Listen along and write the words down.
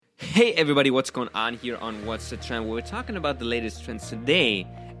Hey everybody, what's going on here on What's the Trend? We're talking about the latest trends today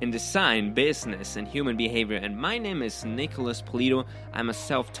in design, business, and human behavior. And my name is Nicholas Polito. I'm a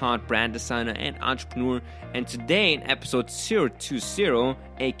self-taught brand designer and entrepreneur. And today in episode 020,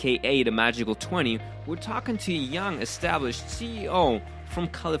 aka the Magical 20, we're talking to a young established CEO from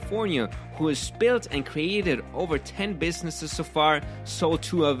California who has built and created over 10 businesses so far, sold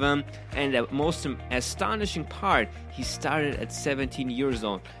 2 of them, and the most astonishing part, he started at 17 years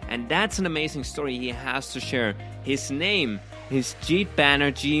old. And that's an amazing story he has to share. His name is Jeet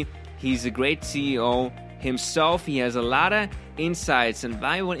Banerjee. He's a great CEO himself. He has a lot of insights and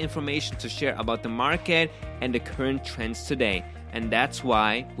valuable information to share about the market and the current trends today. And that's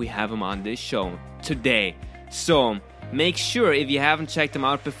why we have him on this show today. So make sure, if you haven't checked him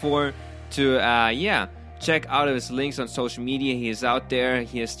out before, to check out his links on social media. He is out there.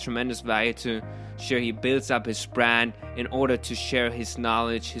 He has tremendous value to share. He builds up his brand in order to share his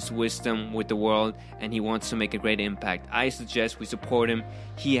knowledge, his wisdom with the world, and he wants to make a great impact. I suggest we support him.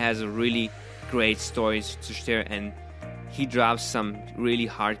 He has a really great stories to share, and he drops some really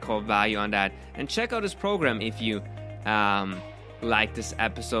hardcore value on that. And check out his program if you like this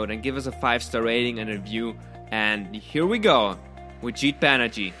episode, and give us a 5-star rating and review. And here we go with Jeet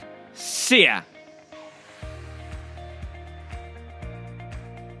Banerjee. See ya!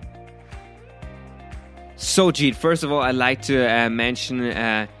 So Jeet, first of all, I'd like to mention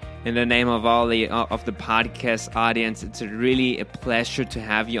in the name of all the podcast audience, it's really a pleasure to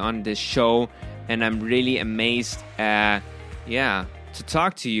have you on this show, and I'm really amazed, to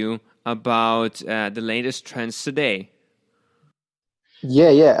talk to you about the latest trends today.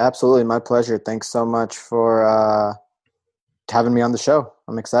 Yeah, absolutely. My pleasure. Thanks so much for having me on the show.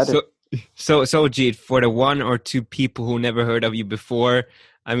 I'm excited. So Jeet, for the 1 or 2 people who never heard of you before,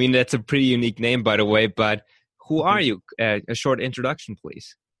 I mean, that's a pretty unique name, by the way, but who are you? A short introduction,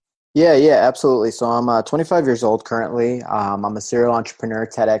 please. Yeah, absolutely. So I'm 25 years old currently. I'm a serial entrepreneur,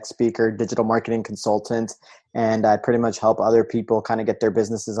 TEDx speaker, digital marketing consultant, and I pretty much help other people kind of get their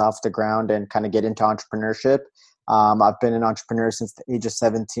businesses off the ground and kind of get into entrepreneurship. I've been an entrepreneur since the age of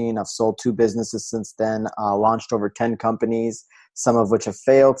 17. I've sold 2 businesses since then, launched over 10 companies, some of which have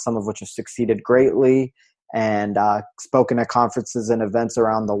failed, some of which have succeeded greatly, and spoken at conferences and events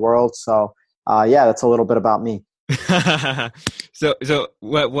around the world. So, that's a little bit about me. So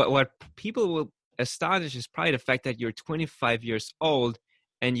what people will astonish is probably the fact that you're 25 years old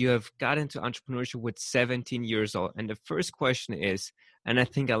and you have got into entrepreneurship with 17 years old. And the first question is, and I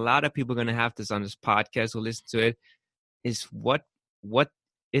think a lot of people are going to have this on this podcast who listen to it, is what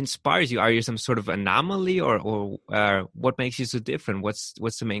inspires you? Are you some sort of anomaly, or what makes you so different? What's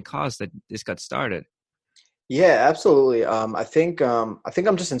the main cause that this got started? Yeah, absolutely. I think I'm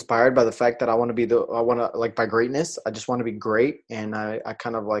just inspired by the fact that I want to by greatness. I just want to be great, and I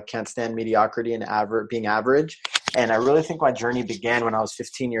kind of can't stand mediocrity and being average. And I really think my journey began when I was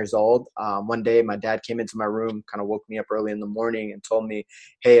 15 years old. One day, my dad came into my room, kind of woke me up early in the morning, and told me,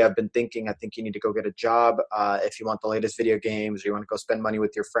 "Hey, I've been thinking. I think you need to go get a job if you want the latest video games, or you want to go spend money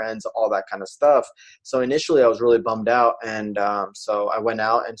with your friends, all that kind of stuff." So initially, I was really bummed out, and so I went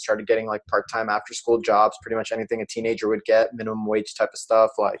out and started getting part-time after-school jobs, pretty much anything a teenager would get, minimum wage type of stuff,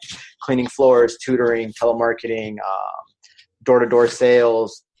 like cleaning floors, tutoring, telemarketing, door-to-door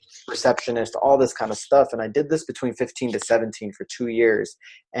sales, receptionist, all this kind of stuff. And I did this between 15 to 17 for 2 years.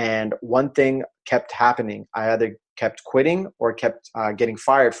 And one thing kept happening. I either kept quitting or kept getting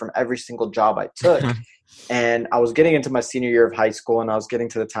fired from every single job I took. And I was getting into my senior year of high school, and I was getting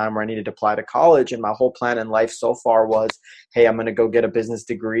to the time where I needed to apply to college. And my whole plan in life so far was, hey, I'm going to go get a business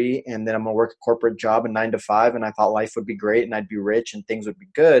degree, and then I'm going to work a corporate job, a 9 to 5. And I thought life would be great and I'd be rich and things would be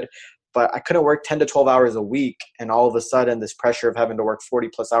good. But I couldn't work 10 to 12 hours a week. And all of a sudden, this pressure of having to work 40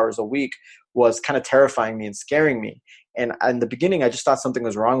 plus hours a week was kind of terrifying me and scaring me. And in the beginning, I just thought something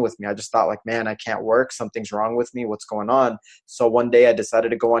was wrong with me. I just thought man, I can't work. Something's wrong with me. What's going on? So one day I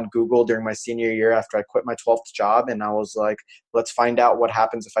decided to go on Google during my senior year after I quit my 12th job. And I was like, let's find out what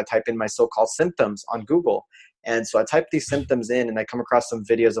happens if I type in my so-called symptoms on Google. And so I typed these symptoms in, and I come across some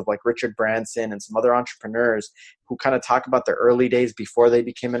videos of Richard Branson and some other entrepreneurs who kind of talk about their early days before they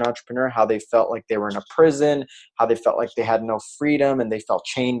became an entrepreneur, how they felt like they were in a prison, how they felt like they had no freedom, and they felt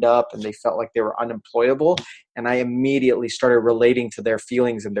chained up, and they felt like they were unemployable. And I immediately started relating to their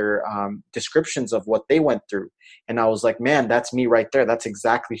feelings and their descriptions of what they went through. And I was like, man, that's me right there. That's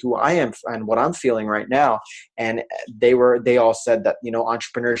exactly who I am and what I'm feeling right now. And they all said that,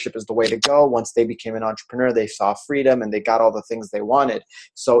 entrepreneurship is the way to go. Once they became an entrepreneur, they saw freedom and they got all the things they wanted.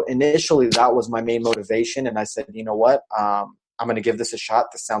 So initially that was my main motivation. And I said, you know what? I'm going to give this a shot.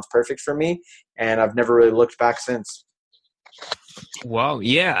 This sounds perfect for me. And I've never really looked back since. Wow.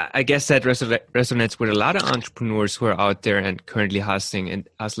 Yeah, I guess that resonates with a lot of entrepreneurs who are out there and currently hustling at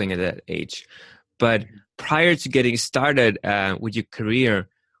that age. But prior to getting started with your career,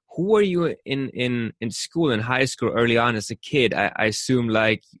 who were you in school, in high school, early on as a kid? I assume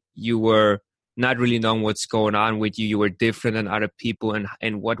like you were not really knowing what's going on with you. You were different than other people, and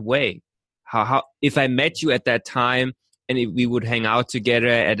in what way? How if I met you at that time and if we would hang out together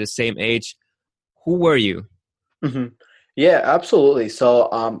at the same age, who were you? Hmm. Yeah, absolutely.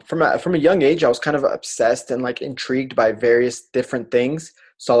 So, from a young age, I was kind of obsessed and like intrigued by various different things.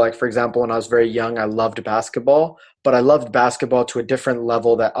 So, like for example, when I was very young, I loved basketball, but I loved basketball to a different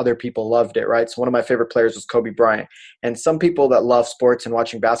level that other people loved it, right? So, one of my favorite players was Kobe Bryant, and some people that love sports and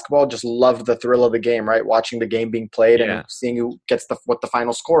watching basketball just love the thrill of the game, right? Watching the game being played and Yeah. seeing who gets what the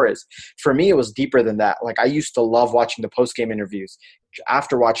final score is. For me, it was deeper than that. Like I used to love watching the post game interviews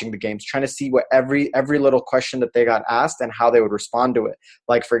after watching the games, trying to see what every little question that they got asked and how they would respond to it.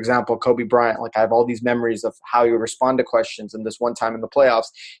 Like for example, Kobe Bryant, like I have all these memories of how he would respond to questions. And this one time in the playoffs,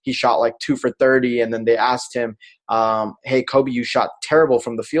 he shot like 2 for 30, and then they asked him, "Hey Kobe, you shot terrible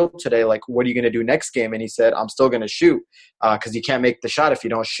from the field today. Like, what are you going to do next game?" And he said, "I'm still going to shoot because you can't make the shot if you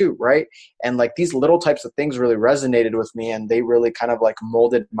don't shoot, right?" And like these little types of things really resonated with me, and they really kind of like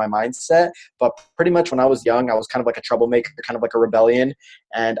molded my mindset. But pretty much when I was young, I was kind of like a troublemaker, kind of like a rebellion.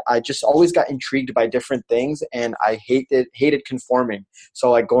 And I just always got intrigued by different things, and I hated conforming.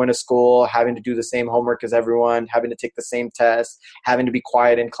 So like going to school, having to do the same homework as everyone, having to take the same tests, having to be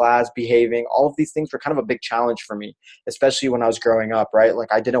quiet in class, behaving, all of these things were kind of a big challenge for me, especially when I was growing up, right?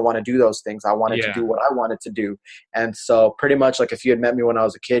 Like I didn't want to do those things. I wanted to Yeah. do what I wanted to do. And so pretty much like if you had met me when I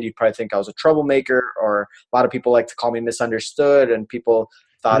was a kid, you'd probably think I was a troublemaker, or a lot of people like to call me misunderstood, and people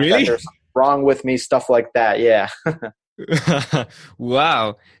thought that Really? there's something wrong with me, stuff like that. Yeah.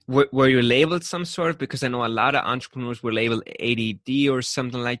 Wow. Were you labeled some sort? Because I know a lot of entrepreneurs were labeled ADD or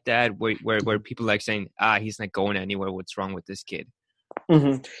something like that, where people like saying, he's not going anywhere. What's wrong with this kid?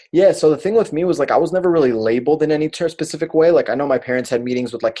 Hmm. Yeah. So the thing with me was like I was never really labeled in any specific way. Like I know my parents had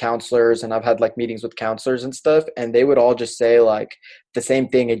meetings with like counselors, and I've had like meetings with counselors and stuff, and they would all just say like the same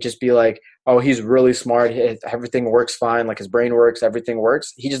thing. It'd just be like, "Oh, he's really smart. Everything works fine. Like his brain works. Everything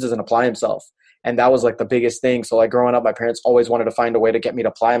works. He just doesn't apply himself." And that was like the biggest thing. So like growing up, my parents always wanted to find a way to get me to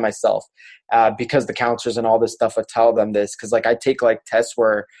apply myself, because the counselors and all this stuff would tell them this. Because like I take like tests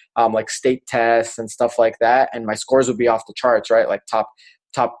where like state tests and stuff like that, and my scores would be off the charts, right? Like top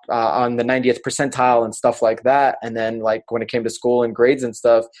on the 90th percentile and stuff like that. And then like when it came to school and grades and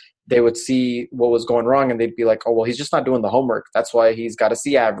stuff, they would see what was going wrong, and they'd be like, "Oh, well, he's just not doing the homework. That's why he's got a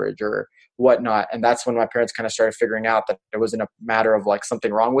C average or whatnot." And that's when my parents kind of started figuring out that it wasn't a matter of like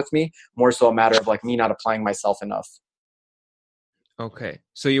something wrong with me, more so a matter of like me not applying myself enough. Okay.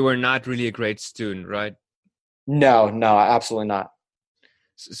 So you were not really a great student, right? No, no, absolutely not.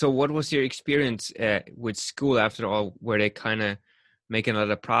 So what was your experience with school after all? Were they kind of making a lot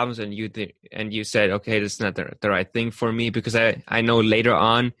of problems, and you said, okay, this is not the right thing for me? Because I know later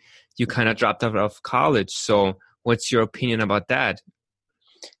on you kind of dropped out of college. So what's your opinion about that?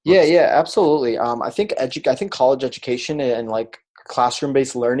 Yeah, yeah, absolutely. I think college education and like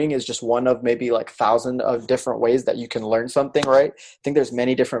classroom-based learning is just one of maybe like thousand of different ways that you can learn something, right? I think there's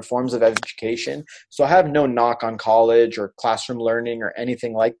many different forms of education. So I have no knock on college or classroom learning or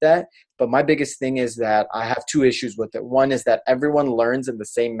anything like that. But my biggest thing is that I have two issues with it. One is that everyone learns in the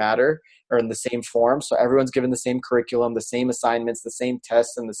same matter or in the same form. So everyone's given the same curriculum, the same assignments, the same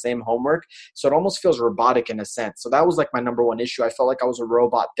tests, and the same homework. So it almost feels robotic in a sense. So that was like my number one issue. I felt like I was a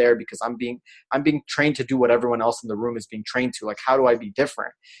robot there because I'm being trained to do what everyone else in the room is being trained to. Like, how do I be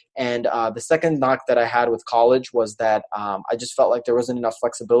different? And the second knock that I had with college was that I just felt like there wasn't enough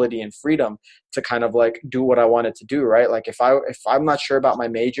flexibility and freedom to kind of like do what I wanted to do. Right? Like if I'm not sure about my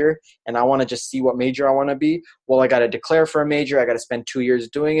major and I want to just see what major I want to be, well, I got to declare for a major. I got to spend 2 years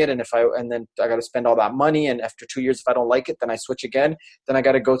doing it, and then I got to spend all that money. And after 2 years, if I don't like it, then I switch again. Then I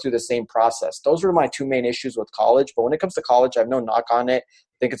got to go through the same process. Those were my two main issues with college. But when it comes to college, I have no knock on it.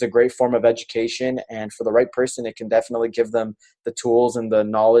 I think it's a great form of education, and for the right person, it can definitely give them the tools and the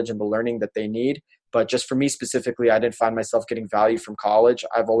knowledge and the learning that they need. But just for me specifically, I didn't find myself getting value from college.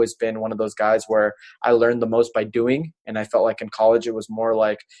 I've always been one of those guys where I learned the most by doing. And I felt like in college, it was more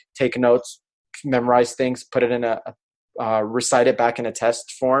like take notes, memorize things, put it in recite it back in a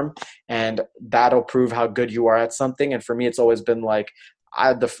test form, and that'll prove how good you are at something. And for me, it's always been like,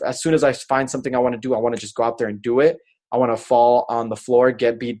 as soon as I find something I want to do, I want to just go out there and do it. I want to fall on the floor,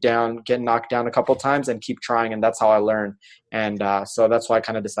 get beat down, get knocked down a couple times, and keep trying. And that's how I learn. And so that's why I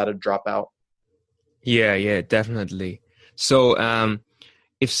kind of decided to drop out. Yeah, yeah, definitely. So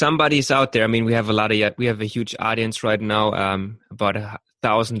if somebody's out there, I mean, we have a huge audience right now, about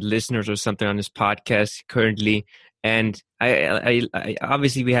 1,000 listeners or something on this podcast currently. And I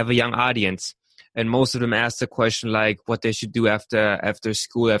obviously we have a young audience, and most of them ask the question like what they should do after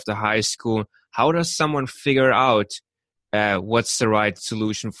school, after high school. How does someone figure out what's the right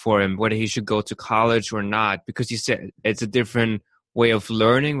solution for him, whether he should go to college or not? Because you said it's a different way of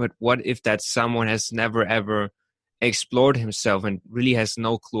learning, but what if that someone has never ever explored himself and really has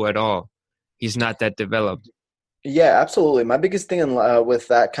no clue at all? He's not that developed. Yeah, absolutely. My biggest thing with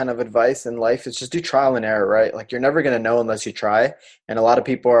that kind of advice in life is just do trial and error, right? Like you're never going to know unless you try. And a lot of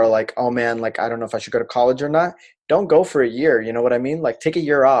people are like, oh man, like I don't know if I should go to college or not. Don't go for a year. You know what I mean? Like take a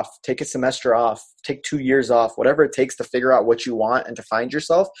year off, take a semester off, take 2 years off, whatever it takes to figure out what you want and to find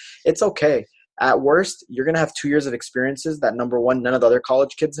yourself. It's okay. At worst, you're going to have 2 years of experiences that number one, none of the other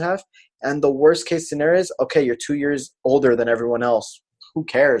college kids have. And the worst case scenario is, okay, you're 2 years older than everyone else. Who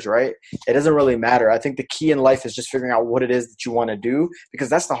cares, right? It doesn't really matter. I think the key in life is just figuring out what it is that you want to do, because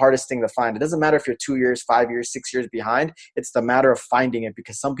that's the hardest thing to find. It doesn't matter if you're 2 years, 5 years, 6 years behind. It's the matter of finding it,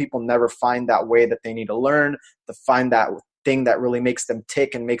 because some people never find that way that they need to learn, to find that thing that really makes them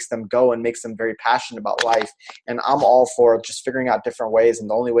tick and makes them go and makes them very passionate about life. And I'm all for just figuring out different ways. And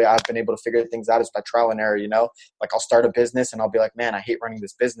the only way I've been able to figure things out is by trial and error, you know? Like I'll start a business and I'll be like, man, I hate running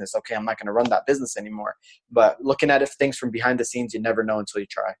this business. Okay, I'm not going to run that business anymore. But looking at things from behind the scenes, you never know until you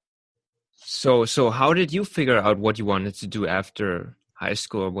try. So how did you figure out what you wanted to do after high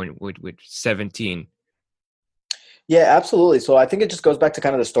school when with 17? Yeah, absolutely. So I think it just goes back to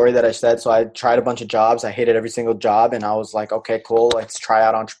kind of the story that I said. So I tried a bunch of jobs. I hated every single job. And I was like, okay, cool. Let's try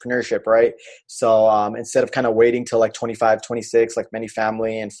out entrepreneurship, right? So instead of kind of waiting till like 25, 26, like many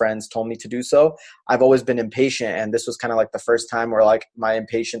family and friends told me to do so, I've always been impatient. And this was kind of like the first time where like my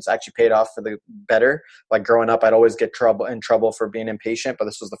impatience actually paid off for the better. Like growing up, I'd always get in trouble for being impatient. But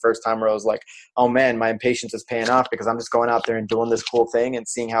this was the first time where I was like, oh man, my impatience is paying off because I'm just going out there and doing this cool thing and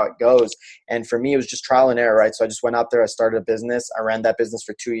seeing how it goes. And for me, it was just trial and error, right? So I just went out there, I started a business. I ran that business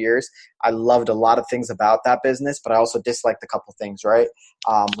for 2 years. I loved a lot of things about that business, but I also disliked a couple things, right?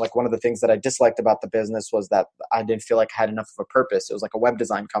 Like one of the things that I disliked about the business was that I didn't feel like I had enough of a purpose. It was like a web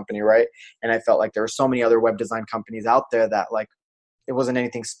design company, right? And I felt like there were so many other web design companies out there that like, it wasn't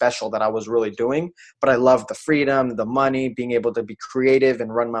anything special that I was really doing, but I loved the freedom, the money, being able to be creative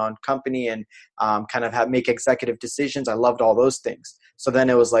and run my own company and kind of make executive decisions. I loved all those things. So then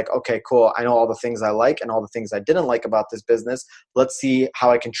it was like, okay, cool. I know all the things I like and all the things I didn't like about this business. Let's see how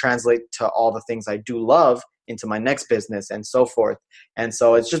I can translate to all the things I do love into my next business and so forth. And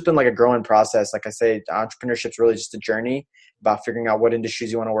so it's just been like a growing process. Like I say, entrepreneurship is really just a journey about figuring out what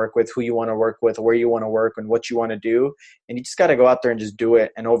industries you want to work with, who you want to work with, where you want to work, and what you want to do. And you just got to go out there and just do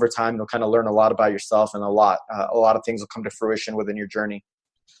it. And over time, you'll kind of learn a lot about yourself, and a lot of things will come to fruition within your journey.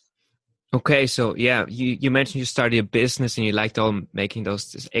 Okay, so yeah, you mentioned you started a business and you liked all making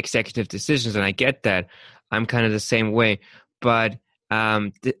those executive decisions, and I get that. I'm kind of the same way, but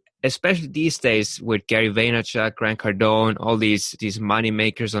especially these days with Gary Vaynerchuk, Grant Cardone, all these money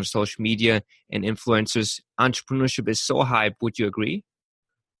makers on social media and influencers, entrepreneurship is so hyped. Would you agree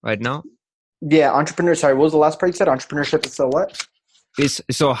right now? Yeah, sorry, what was the last part you said? Entrepreneurship is so what? It's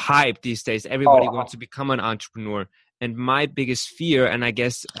so hyped these days. Everybody wants to become an entrepreneur. And my biggest fear, and I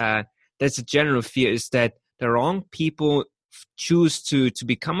guess that's a general fear, is that the wrong people choose to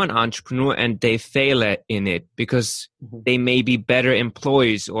become an entrepreneur and they fail in it because they may be better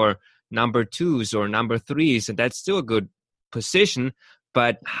employees or number twos or number threes, and that's still a good position.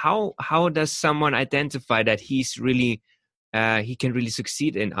 But how does someone identify that he's really he can really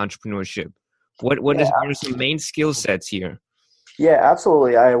succeed in entrepreneurship? What are some main skill sets here? Yeah,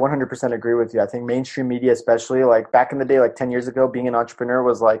 absolutely. I 100% agree with you. I think mainstream media, especially like back in the day, like 10 years ago, being an entrepreneur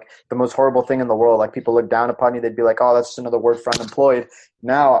was like the most horrible thing in the world. Like people look down upon you. They'd be like, oh, that's just another word for unemployed.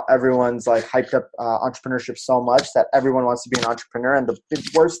 Now everyone's like hyped up entrepreneurship so much that everyone wants to be an entrepreneur. And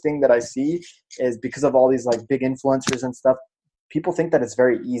the worst thing that I see is because of all these like big influencers and stuff, people think that it's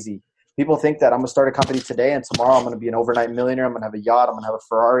very easy. People think that I'm going to start a company today and tomorrow I'm going to be an overnight millionaire. I'm going to have a yacht. I'm going to have a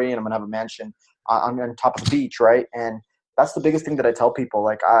Ferrari and I'm going to have a mansion on top of the beach, right? And that's the biggest thing that I tell people.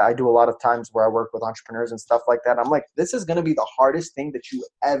 Like I do a lot of times where I work with entrepreneurs and stuff like that. I'm like, this is going to be the hardest thing that you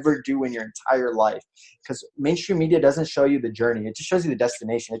ever do in your entire life, because mainstream media doesn't show you the journey. It just shows you the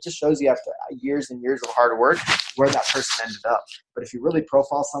destination. It just shows you after years and years of hard work where that person ended up. But if you really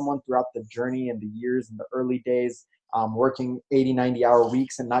profile someone throughout the journey and the years and the early days, working 80, 90-hour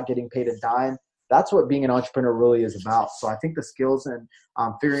weeks and not getting paid a dime, that's what being an entrepreneur really is about. So I think the skills and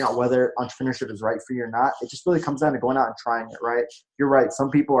figuring out whether entrepreneurship is right for you or not, it just really comes down to going out and trying it, right? You're right.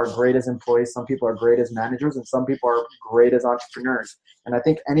 Some people are great as employees. Some people are great as managers, and some people are great as entrepreneurs. And I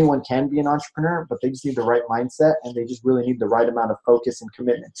think anyone can be an entrepreneur, but they just need the right mindset, and they just really need the right amount of focus and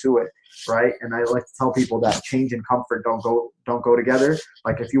commitment to it, right? And I like to tell people that change and comfort don't go together.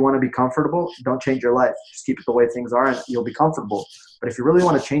 Like if you want to be comfortable, don't change your life. Just keep it the way things are, and you'll be comfortable. But if you really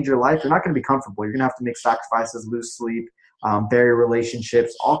want to change your life, you're not going to be comfortable. You're going to have to make sacrifices, lose sleep, bury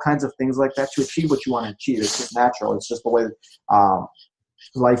relationships, all kinds of things like that to achieve what you want to achieve. It's just natural. It's just the way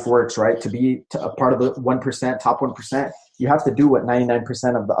life works, right? To be a part of the 1%, top 1%, you have to do what 99%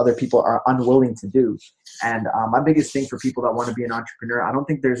 of the other people are unwilling to do. And my biggest thing for people that want to be an entrepreneur, I don't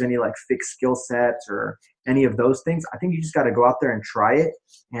think there's any like fixed skill sets or any of those things. I think you just got to go out there and try it.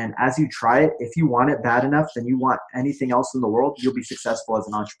 And as you try it, if you want it bad enough, then you want anything else in the world, you'll be successful as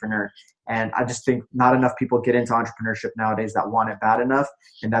an entrepreneur. And I just think not enough people get into entrepreneurship nowadays that want it bad enough.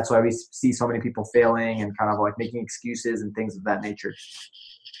 And that's why we see so many people failing and kind of like making excuses and things of that nature.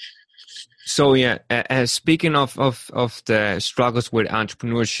 So yeah, speaking of the struggles with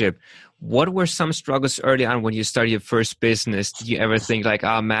entrepreneurship, what were some struggles early on when you started your first business? Did you ever think like,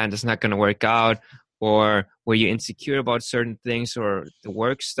 oh man, that's not going to work out? Or were you insecure about certain things or the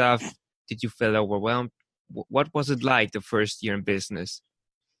work stuff? Did you feel overwhelmed? What was it like the first year in business?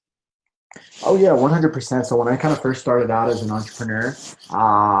 Oh yeah, 100%. So when I kind of first started out as an entrepreneur,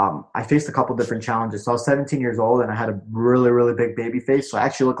 I faced a couple different challenges. So I was 17 years old and I had a really, really big baby face. So I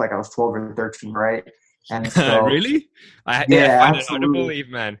actually looked like I was 12 or 13, right? And so really? I yeah, find it hard to absolutely. believe,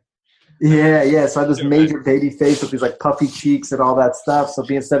 man. Yeah. So I had this Sure, man. major baby face with these like puffy cheeks and all that stuff. So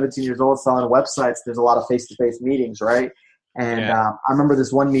being 17 years old, selling websites, there's a lot of face-to-face meetings, right? And Yeah. I remember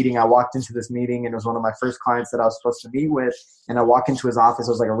this one meeting, I walked into this meeting and it was one of my first clients that I was supposed to meet with. And I walk into his office,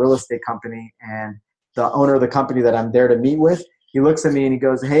 it was like a real estate company. And the owner of the company that I'm there to meet with, he looks at me and he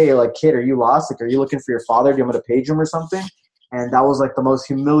goes, hey, like, kid, are you lost? Like, are you looking for your father? Do you want me to page him or something? And that was like the most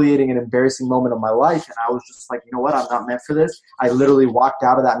humiliating and embarrassing moment of my life. And I was just like, you know what? I'm not meant for this. I literally walked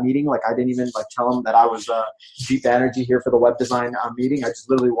out of that meeting. Like I didn't even like tell him that I was Jeep Energy here for the web design meeting. I just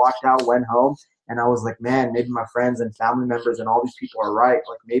literally walked out, went home. And I was like, man, maybe my friends and family members and all these people are right.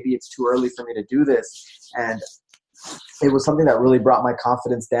 Like maybe it's too early for me to do this. And it was something that really brought my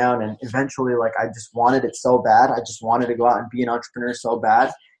confidence down. And eventually, like, I just wanted it so bad. I just wanted to go out and be an entrepreneur so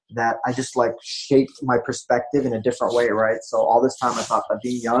bad that I just like shaped my perspective in a different way, right? So all this time I thought that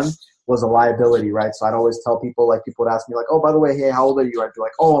being young was a liability, right? So I'd always tell people, like people would ask me like, oh, by the way, hey, how old are you? I'd be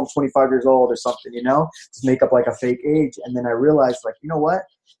like, oh, I'm 25 years old or something, you know, just make up like a fake age. And then I realized like, you know what?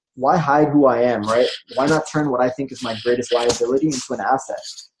 Why hide who I am, right? Why not turn what I think is my greatest liability into an asset?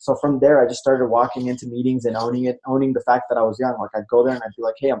 So from there, I just started walking into meetings and owning the fact that I was young. Like I'd go there and I'd be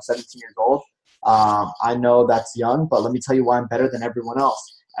like, hey, I'm 17 years old. I know that's young, but let me tell you why I'm better than everyone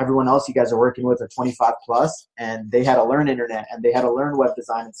else. Everyone else you guys are working with are 25 plus and they had to learn internet and they had to learn web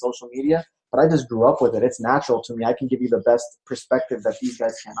design and social media, but I just grew up with it. It's natural to me. I can give you the best perspective that these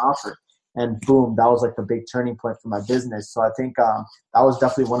guys can offer. And boom, that was like the big turning point for my business. So I think that was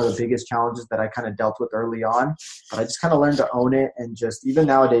definitely one of the biggest challenges that I kind of dealt with early on. But I just kind of learned to own it. And just even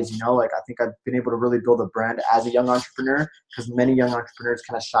nowadays, you know, like I think I've been able to really build a brand as a young entrepreneur because many young entrepreneurs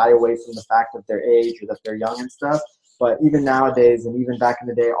kind of shy away from the fact of their age or that they're young and stuff. But even nowadays and even back in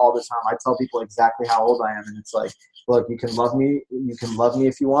the day, all the time, I tell people exactly how old I am. And it's like, look, you can love me. You can love me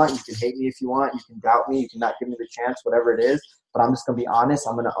if you want. You can hate me if you want. You can doubt me. You can not give me the chance, whatever it is. But I'm just going to be honest.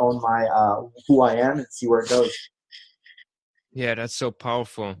 I'm going to own my who I am and see where it goes. Yeah, that's so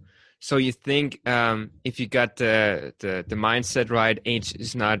powerful. So you think if you got the mindset right, age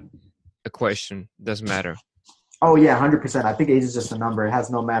is not a question. Doesn't matter. Oh, yeah, 100%. I think age is just a number. It has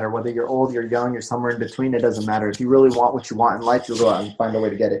no matter. Whether you're old, you're young, you're somewhere in between, it doesn't matter. If you really want what you want in life, you'll go out and find a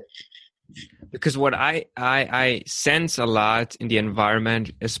way to get it. Because what I sense a lot in the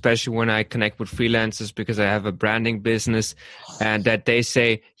environment, especially when I connect with freelancers, because I have a branding business, and that they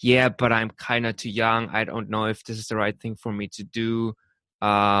say, yeah, but I'm kind of too young. I don't know if this is the right thing for me to do.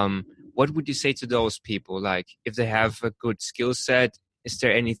 What would you say to those people? Like if they have a good skill set, is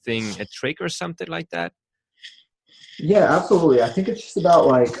there anything, a trick or something like that? Yeah, absolutely. I think it's just about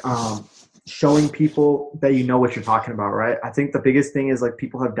like showing people that you know what you're talking about, right? I think the biggest thing is like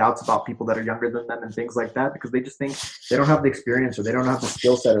people have doubts about people that are younger than them and things like that because they just think they don't have the experience or they don't have the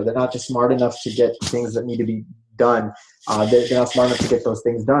skill set or they're not just smart enough to get things that need to be done. They're not smart enough to get those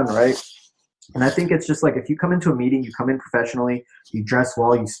things done, right? And I think it's just like if you come into a meeting, you come in professionally, you dress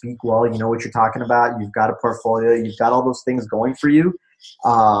well, you speak well, you know what you're talking about, you've got a portfolio, you've got all those things going for you.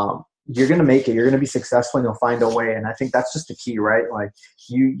 You're going to make it. You're going to be successful and you'll find a way. And I think that's just the key, right? Like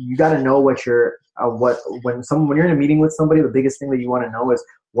you got to know what you're when you're in a meeting with somebody, the biggest thing that you want to know is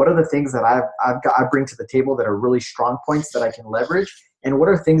what are the things that I bring to the table that are really strong points that I can leverage, and what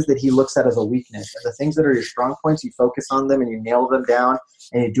are things that he looks at as a weakness. And the things that are your strong points, you focus on them and you nail them down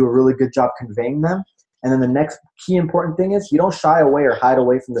and you do a really good job conveying them. And then the next key important thing is you don't shy away or hide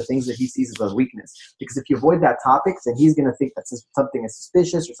away from the things that he sees as a weakness. Because if you avoid that topic, then he's going to think that something is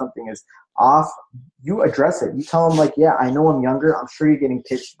suspicious or something is off. You address it. You tell him like, yeah, I know I'm younger. I'm sure you're getting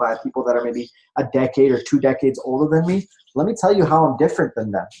pitched by people that are maybe a decade or 2 decades older than me. Let me tell you how I'm different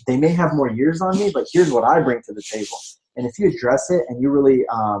than them. They may have more years on me, but here's what I bring to the table. And if you address it and you really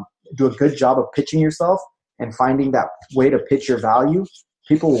do a good job of pitching yourself and finding that way to pitch your value,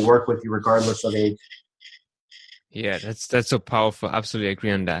 people will work with you regardless of age. Yeah, that's so powerful. Absolutely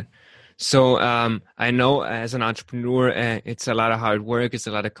agree on that. So I know as an entrepreneur, it's a lot of hard work. It's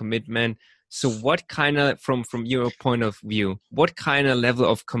a lot of commitment. So what kind of, from your point of view, what kind of level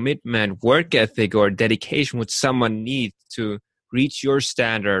of commitment, work ethic, or dedication would someone need to reach your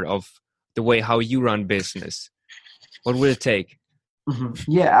standard of the way how you run business? What would it take?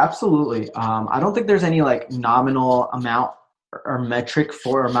 Mm-hmm. Yeah, absolutely. I don't think there's any like nominal amount or metric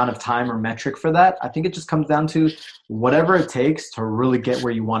for amount of time or metric for that. I think it just comes down to whatever it takes to really get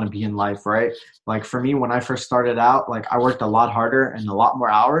where you want to be in life, right? Like for me, when I first started out, like I worked a lot harder and a lot more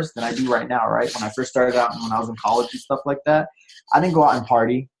hours than I do right now, right? When I first started out and when I was in college and stuff like that, I didn't go out and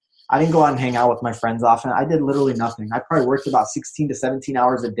party. I didn't go out and hang out with my friends often. I did literally nothing. I probably worked about 16 to 17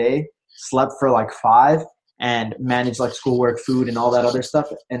 hours a day, slept for like 5, and managed like schoolwork, food, and all that other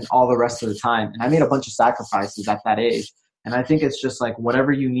stuff and all the rest of the time. And I made a bunch of sacrifices at that age. And I think it's just like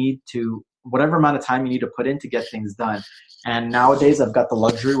whatever amount of time you need to put in to get things done. And nowadays I've got the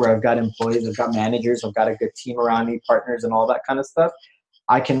luxury where I've got employees, I've got managers, I've got a good team around me, partners and all that kind of stuff.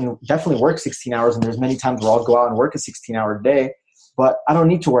 I can definitely work 16 hours, and there's many times where I'll go out and work a 16-hour day, but I don't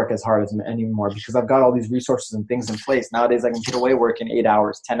need to work as hard as anymore because I've got all these resources and things in place. Nowadays I can get away working 8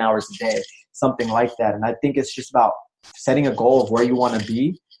 hours, 10 hours a day, something like that. And I think it's just about setting a goal of where you want to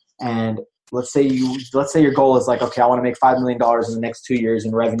be. And let's say your goal is like, okay, I want to make $5 million in the next 2 years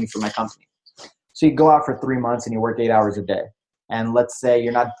in revenue for my company. So you go out for 3 months and you work 8 hours a day. And let's say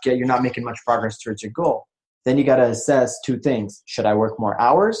you're not making much progress towards your goal. Then you got to assess 2 things. Should I work more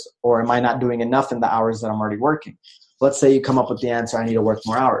hours, or am I not doing enough in the hours that I'm already working? Let's say you come up with the answer, I need to work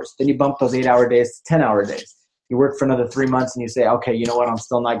more hours. Then you bump those 8-hour days to 10-hour days. You work for another 3 months and you say, okay, you know what? I'm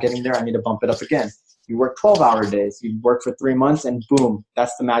still not getting there. I need to bump it up again. You work 12-hour days. You work for 3 months and boom,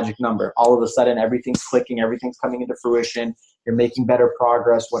 that's the magic number. All of a sudden, everything's clicking. Everything's coming into fruition. You're making better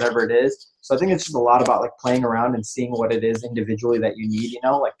progress, whatever it is. So I think it's just a lot about like playing around and seeing what it is individually that you need. You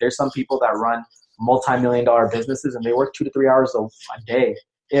know, like there's some people that run multi-million-dollar businesses and they work 2 to 3 hours a day,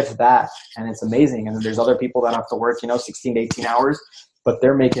 if that. And it's amazing. And then there's other people that have to work, 16 to 18 hours, but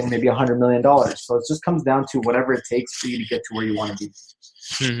they're making maybe $100 million. So it just comes down to whatever it takes for you to get to where you want to be.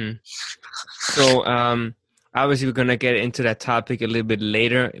 Mm-hmm. So obviously we're going to get into that topic a little bit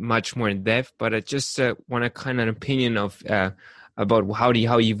later, much more in depth, but I just want a kind of opinion of about how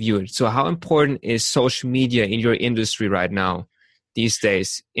you view it. So how important is social media in your industry right now, these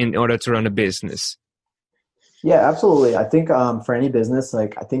days, in order to run a business? Yeah, absolutely. I think for any business,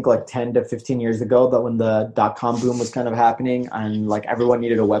 like I think like 10 to 15 years ago, that when the .com boom was kind of happening and like everyone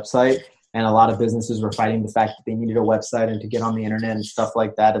needed a website, and a lot of businesses were fighting the fact that they needed a website and to get on the internet and stuff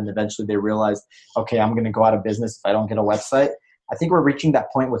like that. And eventually they realized, okay, I'm going to go out of business if I don't get a website. I think we're reaching that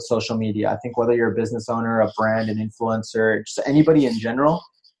point with social media. I think whether you're a business owner, a brand, an influencer, just anybody in general,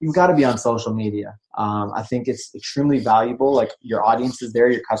 you've got to be on social media. I think it's extremely valuable. Like your audience is there,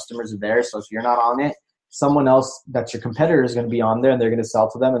 your customers are there. So if you're not on it, someone else that's your competitor is going to be on there and they're going to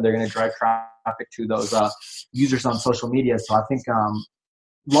sell to them and they're going to drive traffic to those users on social media. So I think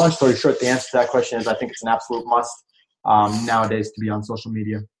long story short, the answer to that question is I think it's an absolute must nowadays to be on social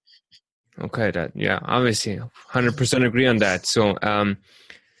media. Okay, obviously 100% agree on that.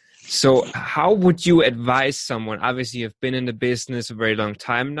 So how would you advise someone? Obviously, you've been in the business a very long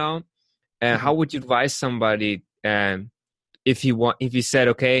time now. How would you advise somebody if you said,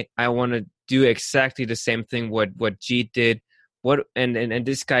 okay, I want to do exactly the same thing what Jeet did? And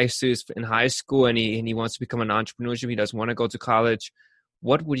this guy is in high school and he wants to become an entrepreneur. He doesn't want to go to college.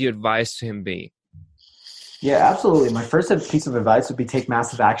 What would your advice to him be? Yeah, absolutely. My first piece of advice would be take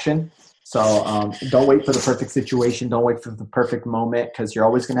massive action. So don't wait for the perfect situation. Don't wait for the perfect moment because you're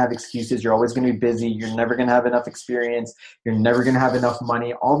always going to have excuses. You're always going to be busy. You're never going to have enough experience. You're never going to have enough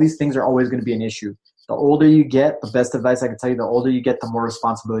money. All these things are always going to be an issue. The older you get, the best advice I can tell you, the older you get, the more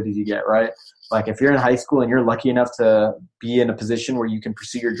responsibilities you get, right? Like if you're in high school and you're lucky enough to be in a position where you can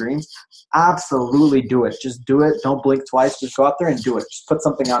pursue your dreams, absolutely do it. Just do it. Don't blink twice. Just go out there and do it. Just put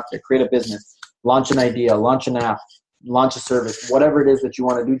something out there. Create a business. launch an idea, launch an app, launch a service, whatever it is that you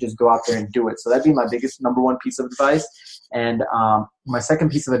want to do, just go out there and do it. So that'd be my biggest number one piece of advice. And my second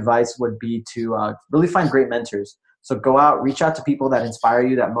piece of advice would be to really find great mentors. So go out, reach out to people that inspire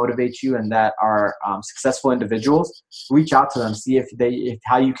you, that motivate you, and that are successful individuals. Reach out to them, see if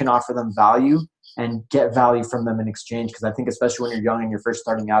how you can offer them value and get value from them in exchange. Because I think especially when you're young and you're first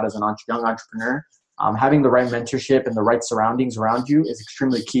starting out as a young entrepreneur, having the right mentorship and the right surroundings around you is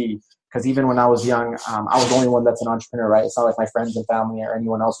extremely key. Because even when I was young, I was the only one that's an entrepreneur, right? It's not like my friends and family or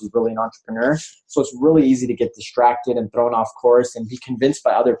anyone else was really an entrepreneur. So it's really easy to get distracted and thrown off course and be convinced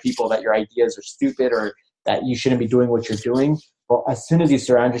by other people that your ideas are stupid or that you shouldn't be doing what you're doing. But as soon as you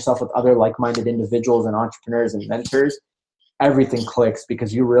surround yourself with other like-minded individuals and entrepreneurs and mentors, everything clicks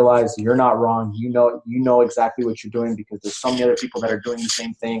because you realize you're not wrong. You know exactly what you're doing because there's so many other people that are doing the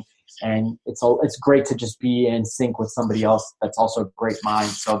same thing. And it's great to just be in sync with somebody else that's also a great mind.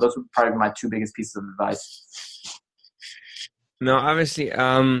 So those would probably be my two biggest pieces of advice. No, obviously,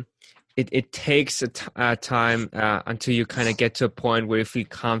 it takes a time until you kind of get to a point where you feel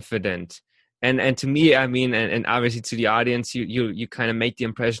confident. And to me, I mean, and obviously to the audience, you kind of make the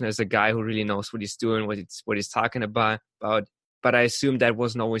impression as a guy who really knows what he's doing, what he's talking about. But I assume that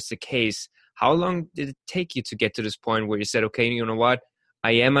wasn't always the case. How long did it take you to get to this point where you said, okay, you know what?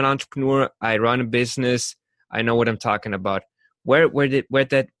 I am an entrepreneur. I run a business. I know what I'm talking about. When did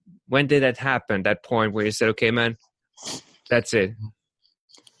that happen? That point where you said, okay, man, that's it.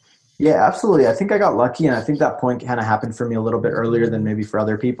 Yeah, absolutely. I think I got lucky, and I think that point kind of happened for me a little bit earlier than maybe for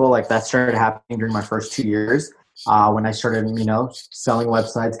other people. Like that started happening during my first 2 years when I started, selling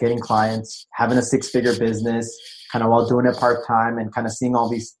websites, getting clients, having a 6-figure business, kind of while doing it part-time and kind of seeing all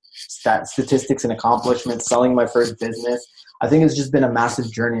these statistics and accomplishments, selling my first business. I think it's just been a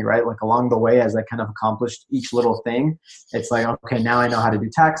massive journey, right? Like along the way, as I kind of accomplished each little thing, it's like, okay, now I know how to do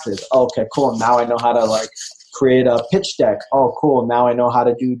taxes. Oh, okay, cool. Now I know how to create a pitch deck. Oh, cool. Now I know how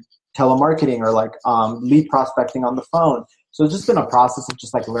to do telemarketing or lead prospecting on the phone. So it's just been a process of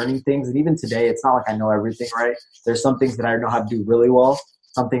just learning things. And even today, it's not like I know everything, right? There's some things that I know how to do really well,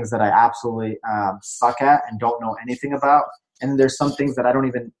 some things that I absolutely suck at and don't know anything about. And there's some things that I don't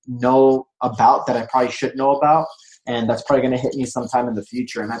even know about that I probably should know about. And that's probably going to hit me sometime in the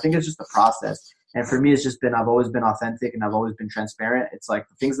future. And I think it's just a process. And for me, it's just been, I've always been authentic and I've always been transparent. It's like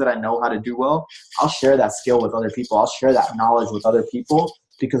the things that I know how to do well, I'll share that skill with other people. I'll share that knowledge with other people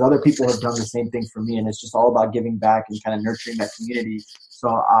because other people have done the same thing for me. And it's just all about giving back and kind of nurturing that community.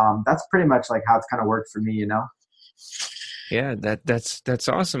 So that's pretty much how it's kind of worked for me, Yeah, that's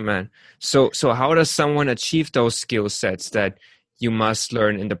awesome, man. So how does someone achieve those skill sets that you must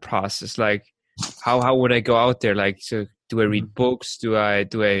learn in the process? How would I go out there? Do I read books? Do I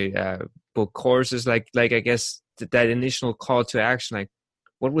book courses? I guess that initial call to action.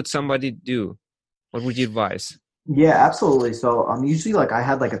 What would somebody do? What would you advise? Yeah, absolutely. So usually I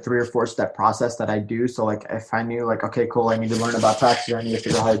had a 3 or 4 step process that I do. So if I knew okay, cool, I need to learn about taxes, or I need to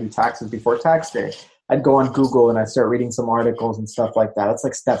figure out how to do taxes before tax day, I'd go on Google and I'd start reading some articles and stuff like that.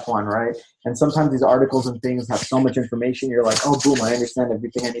 That's step 1, right? And sometimes these articles and things have so much information. You're oh, boom, I understand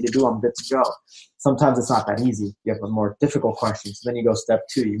everything I need to do. I'm good to go. Sometimes it's not that easy. You have a more difficult question. So then you go step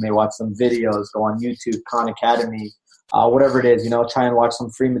 2. You may watch some videos, go on YouTube, Khan Academy, whatever it is, try and watch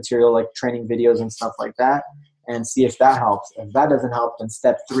some free material like training videos and stuff like that and see if that helps. If that doesn't help, then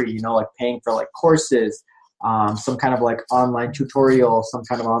step 3, paying for courses, some kind of online tutorial, some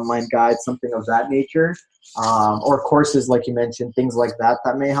kind of online guide, something of that nature, or courses like you mentioned, things like that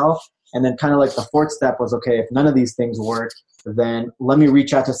may help. And then kind of the 4th step was, okay, if none of these things work, then let me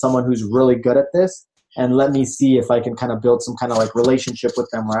reach out to someone who's really good at this and let me see if I can kind of build some kind of relationship with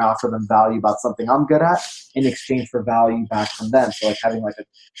them where I offer them value about something I'm good at in exchange for value back from them. So having a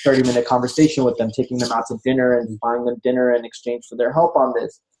 30-minute conversation with them, taking them out to dinner and buying them dinner in exchange for their help on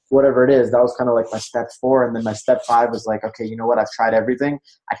this. Whatever it is, that was kind of my step 4. And then my step 5 was okay, you know what? I've tried everything.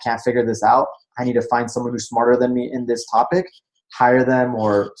 I can't figure this out. I need to find someone who's smarter than me in this topic, hire them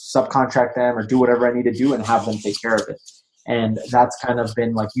or subcontract them or do whatever I need to do and have them take care of it. And that's kind of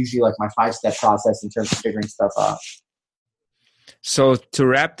been usually my 5-step process in terms of figuring stuff out. So to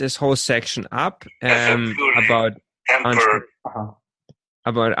wrap this whole section up about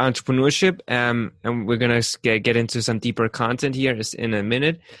entrepreneurship, and we're going to get into some deeper content here in a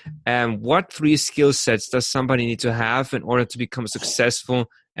minute. What 3 skill sets does somebody need to have in order to become successful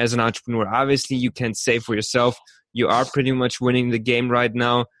as an entrepreneur? Obviously, you can say for yourself, you are pretty much winning the game right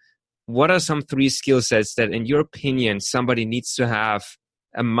now. What are some 3 skill sets that, in your opinion, somebody needs to have,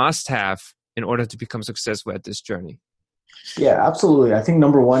 a must-have, in order to become successful at this journey? Yeah, absolutely. I think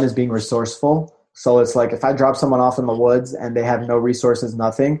number 1 is being resourceful. So it's if I drop someone off in the woods and they have no resources,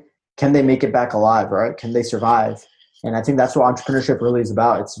 nothing, can they make it back alive, right? Can they survive? And I think that's what entrepreneurship really is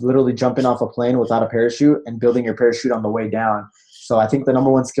about. It's literally jumping off a plane without a parachute and building your parachute on the way down. So I think the number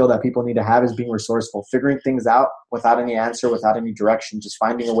one skill that people need to have is being resourceful, figuring things out without any answer, without any direction, just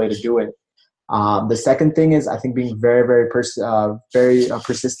finding a way to do it. The second thing is I think being very, very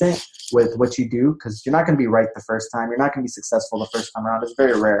persistent with what you do, because you're not going to be right the first time. You're not going to be successful the first time around. It's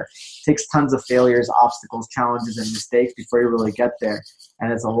very rare. It takes tons of failures, obstacles, challenges, and mistakes before you really get there.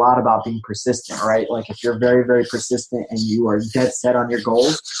 And it's a lot about being persistent, right? Like if you're very, very persistent and you are dead set on your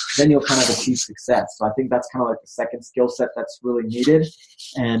goals, then you'll kind of achieve success. So I think that's kind of like the second skill set that's really needed.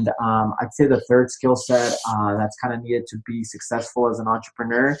 And I'd say the third skill set that's kind of needed to be successful as an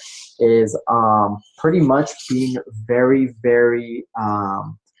entrepreneur is pretty much being very, very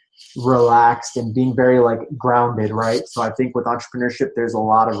relaxed and being very like grounded, right? So I think with entrepreneurship, there's a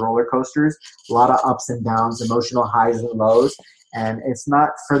lot of roller coasters, a lot of ups and downs, emotional highs and lows. And it's not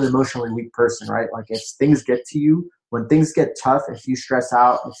for the emotionally weak person, right? Like if things get to you, when things get tough, if you stress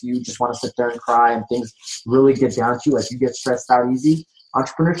out, if you just want to sit there and cry and things really get down to you, like you get stressed out easy,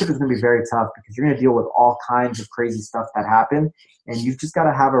 entrepreneurship is going to be very tough because you're going to deal with all kinds of crazy stuff that happen. And you've just got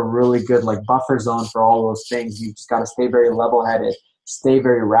to have a really good like buffer zone for all those things. You've just got to stay very level-headed, stay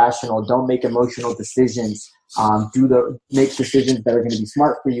very rational. Don't make emotional decisions. Make decisions that are going to be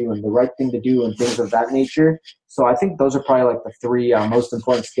smart for you and the right thing to do and things of that nature. So I think those are probably like the three most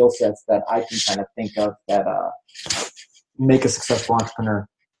important skill sets that I can kind of think of that make a successful entrepreneur.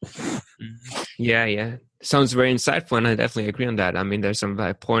 Yeah. Sounds very insightful, and I definitely agree on that. I mean, there's some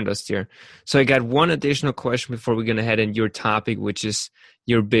pointers here. So I got one additional question before we're going to head in your topic, which is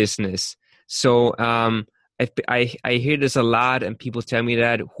your business. So I hear this a lot, and people tell me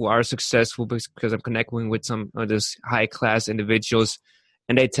that who are successful because I'm connecting with some of those high-class individuals,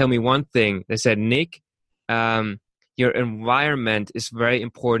 and they tell me one thing. They said, Nick, your environment is very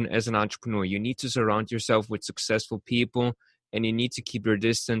important as an entrepreneur. You need to surround yourself with successful people, and you need to keep your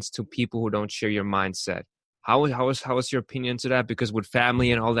distance to people who don't share your mindset. How is your opinion to that? Because with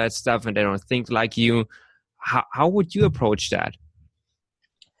family and all that stuff, and they don't think like you, how would you approach that?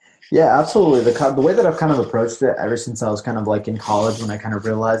 Yeah, absolutely. The way that I've kind of approached it ever since I was kind of like in college, when I kind of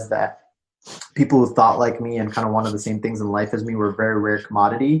realized that people who thought like me and kind of wanted the same things in life as me were a very rare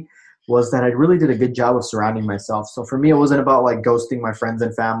commodity, was that I really did a good job of surrounding myself. So for me, it wasn't about like ghosting my friends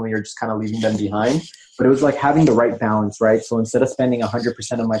and family or just kind of leaving them behind, but it was like having the right balance, right? So instead of spending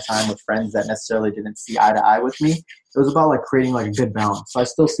 100% of my time with friends that necessarily didn't see eye to eye with me, it was about like creating like a good balance. So I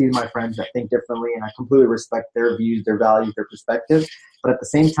still see my friends that think differently, and I completely respect their views, their values, their perspectives. But at the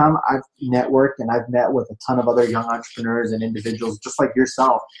same time, I've networked and I've met with a ton of other young entrepreneurs and individuals just like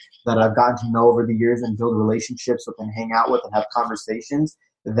yourself that I've gotten to know over the years and build relationships with and hang out with and have conversations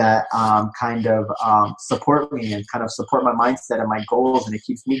that kind of support me and kind of support my mindset and my goals, and it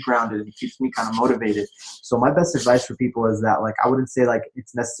keeps me grounded and it keeps me kind of motivated. So my best advice for people is that, like, I wouldn't say like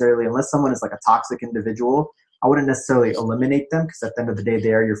it's necessarily, unless someone is like a toxic individual, I wouldn't necessarily eliminate them, because at the end of the day,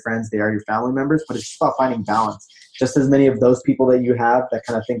 they are your friends, they are your family members, but it's just about finding balance. Just as many of those people that you have that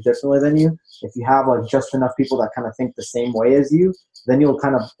kind of think differently than you, if you have like just enough people that kind of think the same way as you, then you'll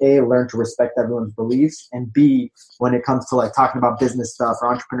kind of A, learn to respect everyone's beliefs, and B, when it comes to like talking about business stuff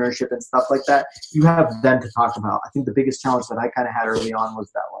or entrepreneurship and stuff like that, you have them to talk about. I think the biggest challenge that I kind of had early on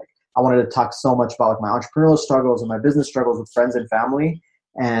was that like I wanted to talk so much about like my entrepreneurial struggles and my business struggles with friends and family,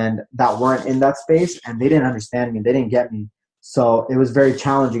 and that weren't in that space, and they didn't understand me, they didn't get me. So it was very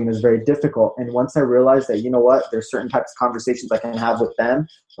challenging and it was very difficult. And once I realized that, you know what, there's certain types of conversations I can have with them,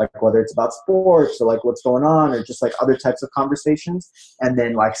 like whether it's about sports or like what's going on or just like other types of conversations, and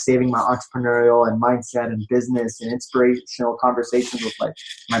then like saving my entrepreneurial and mindset and business and inspirational conversations with like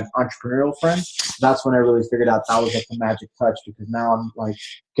my entrepreneurial friends, that's when I really figured out that was like the magic touch, because now I'm like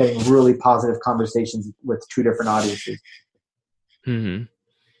getting really positive conversations with two different audiences. Mm-hmm.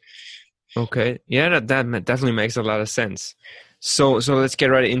 Okay. Yeah, that definitely makes a lot of sense. So let's get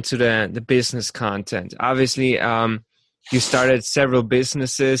right into the business content. Obviously, you started several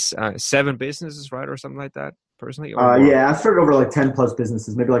businesses, 7 businesses, right? Or something like that, personally? Yeah, I've started over like 10 plus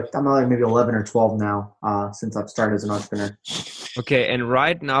businesses, maybe like, I'm like maybe 11 or 12 now, since I've started as an entrepreneur. Okay. And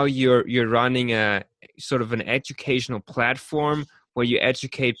right now you're running a sort of an educational platform where you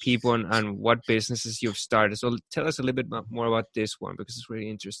educate people on what businesses you've started. So tell us a little bit more about this one, because it's really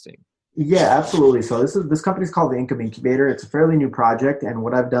interesting. Yeah, absolutely. So this company is called the Income Incubator. It's a fairly new project, and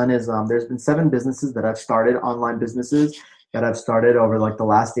what I've done is there's been 7 businesses that I've started, online businesses that I've started over like the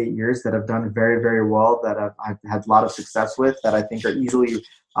last 8 years that have done very, very well, that I've had a lot of success with, that I think are easily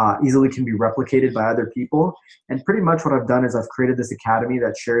can be replicated by other people. And pretty much what I've done is I've created this academy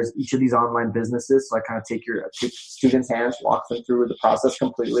that shares each of these online businesses. So I kind of take students' hands, walk them through the process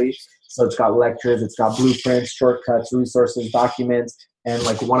completely. So it's got lectures, it's got blueprints, shortcuts, resources, documents, and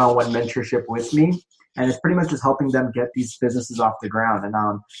like one-on-one mentorship with me. And it's pretty much just helping them get these businesses off the ground. And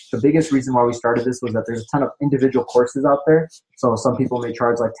the biggest reason why we started this was that there's a ton of individual courses out there. So some people may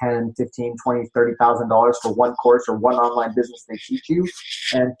charge like 10, 15, 20, $30,000 for one course or one online business they teach you.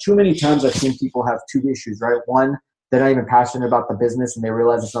 And too many times I've seen people have two issues, right? One, they're not even passionate about the business and they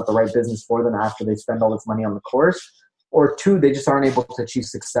realize it's not the right business for them after they spend all this money on the course. Or two, they just aren't able to achieve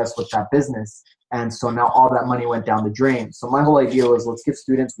success with that business. And so now all that money went down the drain. So my whole idea was, let's give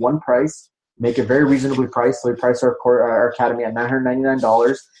students one price, make it very reasonably priced. So we price our academy at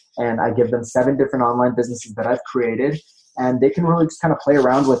 $999, and I give them 7 different online businesses that I've created, and they can really just kind of play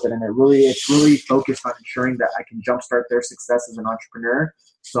around with it. And it's really focused on ensuring that I can jumpstart their success as an entrepreneur.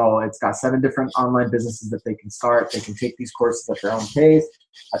 So it's got 7 different online businesses that they can start. They can take these courses at their own pace,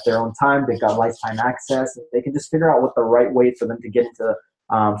 at their own time. They've got lifetime access. They can just figure out what the right way for them to get into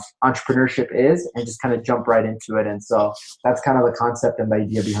entrepreneurship is and just kind of jump right into it. And so that's kind of the concept and the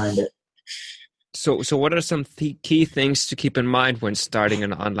idea behind it. So what are some key things to keep in mind when starting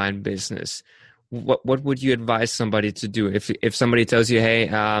an online business? What would you advise somebody to do if somebody tells you, hey,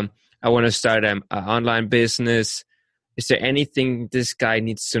 I want to start an online business? Is there anything this guy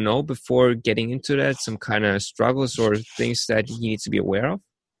needs to know before getting into that? Some kind of struggles or things that he needs to be aware of?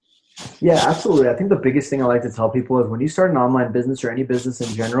 Yeah, absolutely. I think the biggest thing I like to tell people is when you start an online business or any business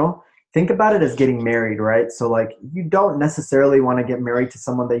in general, think about it as getting married, right? So like you don't necessarily want to get married to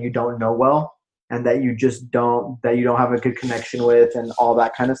someone that you don't know well and that you don't have a good connection with and all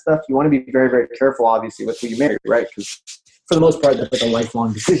that kind of stuff. You want to be very, very careful, obviously, with who you marry, right? Because for the most part, that's like a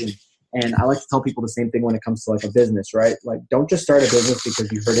lifelong decision. And I like to tell people the same thing when it comes to like a business, right? Like don't just start a business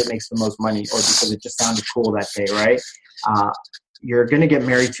because you heard it makes the most money or because it just sounded cool that day, right? You're going to get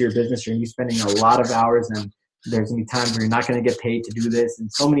married to your business. You're going to be spending a lot of hours, and there's going to be times where you're not going to get paid to do this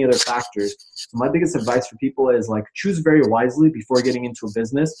and so many other factors. So my biggest advice for people is like choose very wisely before getting into a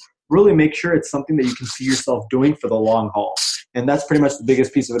business. Really make sure it's something that you can see yourself doing for the long haul. And that's pretty much the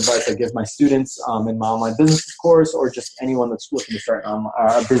biggest piece of advice I give my students in my online business course, or just anyone that's looking to start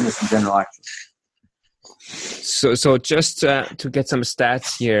a business in general, actually. So just to get some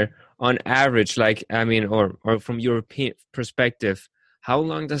stats here, on average, like, I mean, or from your perspective, how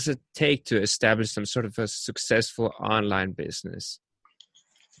long does it take to establish some sort of a successful online business?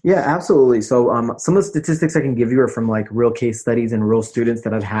 Yeah, absolutely. So some of the statistics I can give you are from like real case studies and real students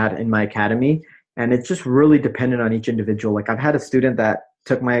that I've had in my academy. And it's just really dependent on each individual. Like I've had a student that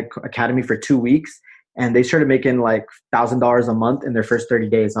took my academy for 2 weeks and they started making like $1,000 a month in their first 30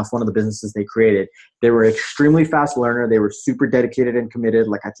 days. That's one of the businesses they created. They were an extremely fast learner. They were super dedicated and committed.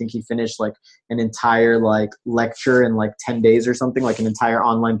 Like I think he finished like an entire like lecture in like 10 days or something, like an entire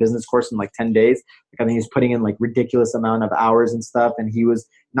online business course in like 10 days. Like I think he was putting in like ridiculous amount of hours and stuff. And he was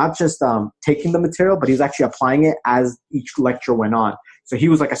not just taking the material, but he was actually applying it as each lecture went on. So he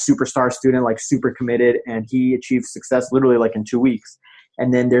was like a superstar student, like super committed, and he achieved success literally like in 2 weeks.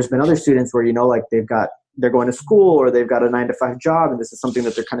 And then there's been other students where, you know, like they're going to school or they've got a 9-to-5 job, and this is something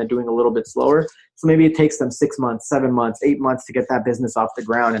that they're kind of doing a little bit slower. So maybe it takes them 6 months, 7 months, 8 months to get that business off the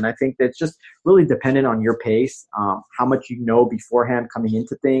ground. And I think that's just really dependent on your pace, how much you know beforehand coming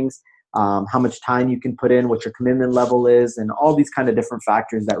into things, how much time you can put in, what your commitment level is, and all these kind of different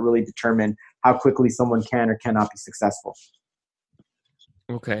factors that really determine how quickly someone can or cannot be successful.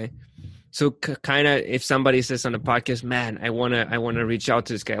 Okay. So kind of if somebody says on the podcast, man, I want to reach out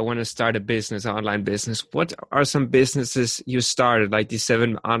to this guy. I want to start a business, an online business. What are some businesses you started, like these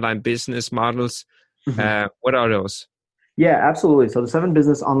 7 online business models? Mm-hmm. What are those? Yeah, absolutely. So the 7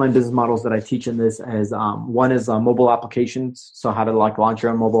 online business models that I teach in this is one is mobile applications. So how to like launch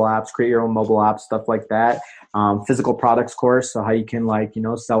your own mobile apps, create your own mobile apps, stuff like that. Physical products course. So how you can like, you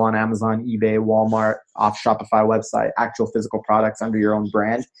know, sell on Amazon, eBay, Walmart, off Shopify website, actual physical products under your own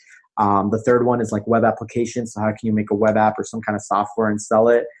brand. The third one is like web applications. So how can you make a web app or some kind of software and sell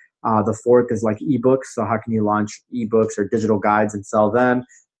it? The fourth is like ebooks. So how can you launch ebooks or digital guides and sell them?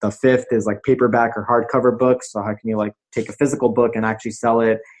 The fifth is like paperback or hardcover books. So how can you like take a physical book and actually sell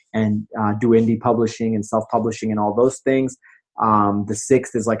it and do indie publishing and self-publishing and all those things. The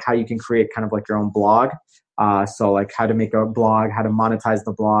sixth is like how you can create kind of like your own blog. So like how to make a blog, how to monetize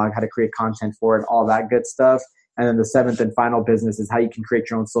the blog, how to create content for it, all that good stuff. And then the seventh and final business is how you can create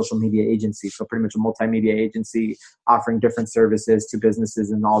your own social media agency. So pretty much a multimedia agency offering different services to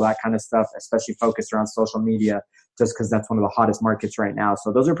businesses and all that kind of stuff, especially focused around social media just because that's one of the hottest markets right now.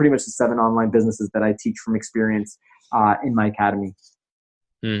 So those are pretty much the 7 online businesses that I teach from experience in my academy.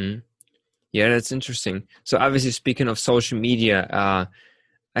 Mm-hmm. Yeah, that's interesting. So obviously, speaking of social media,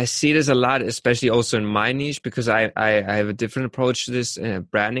 I see this a lot, especially also in my niche, because I have a different approach to this,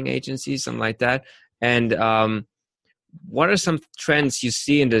 branding agency, something like that. And what are some trends you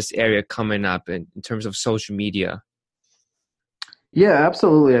see in this area coming up in terms of social media? Yeah,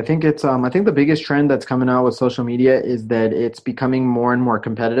 absolutely. I think I think the biggest trend that's coming out with social media is that it's becoming more and more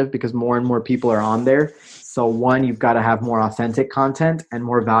competitive because more and more people are on there. So one, you've got to have more authentic content and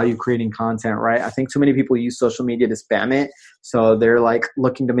more value creating content, right? I think too many people use social media to spam it. So they're like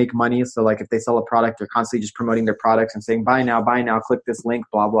looking to make money. So like if they sell a product, they're constantly just promoting their products and saying, buy now, click this link,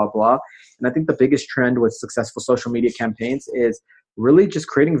 blah, blah, blah. And I think the biggest trend with successful social media campaigns is really just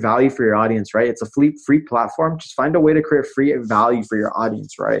creating value for your audience, right? It's a free platform. Just find a way to create free value for your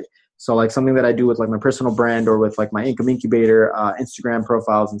audience, right? So like something that I do with like my personal brand or with like my income incubator, Instagram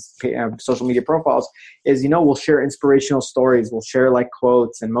profiles and social media profiles is, we'll share inspirational stories. We'll share like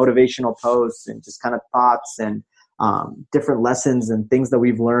quotes and motivational posts and just kind of thoughts and different lessons and things that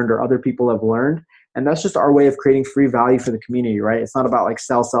we've learned or other people have learned. And that's just our way of creating free value for the community, right? It's not about like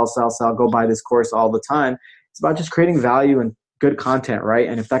sell, go buy this course all the time. It's about just creating value and good content, right?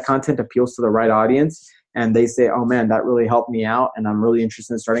 And if that content appeals to the right audience and they say, oh man, that really helped me out and I'm really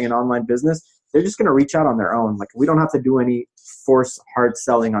interested in starting an online business, they're just going to reach out on their own. Like we don't have to do any force hard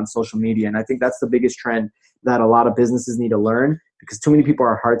selling on social media. And I think that's the biggest trend that a lot of businesses need to learn because too many people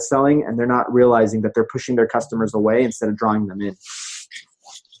are hard selling and they're not realizing that they're pushing their customers away instead of drawing them in.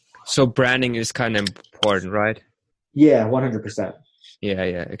 So branding is kind of important, right? Yeah, 100%. Yeah,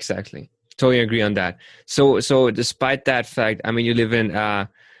 exactly. Totally agree on that. So despite that fact, I mean, you live in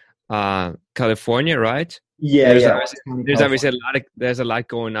California, right? Yeah, There's obviously there's a lot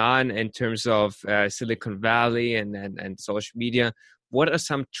going on in terms of Silicon Valley and social media. What are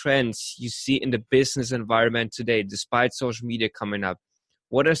some trends you see in the business environment today, despite social media coming up?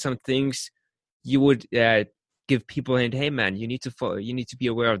 What are some things you would give people? And hey, man, you need to be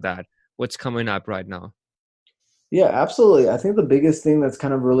aware of that. What's coming up right now? Yeah, absolutely. I think the biggest thing that's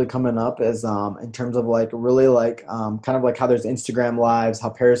kind of really coming up is in terms of like really like kind of like how there's Instagram lives, how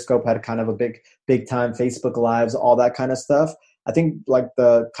Periscope had kind of a big time, Facebook lives, all that kind of stuff. I think like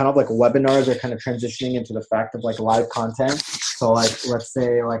the kind of like webinars are kind of transitioning into the fact of like live content. So like let's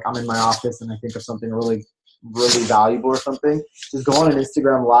say like I'm in my office and I think of something really valuable or something, just go on an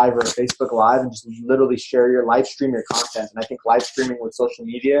Instagram live or a Facebook live and just literally live stream your content. And I think live streaming with social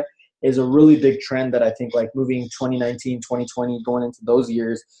media is a really big trend that I think like moving 2019, 2020, going into those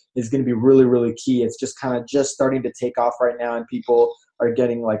years is going to be really, really key. It's just kind of just starting to take off right now and people are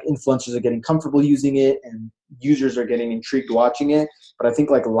getting like influencers are getting comfortable using it and users are getting intrigued watching it. But I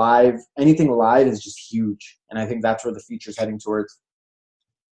think like anything live is just huge. And I think that's where the future is heading towards.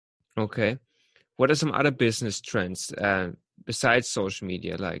 Okay. What are some other business trends besides social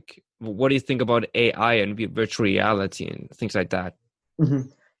media? Like, what do you think about AI and virtual reality and things like that? Mm-hmm.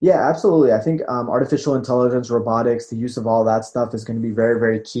 Yeah, absolutely. I think artificial intelligence, robotics, the use of all that stuff is going to be very,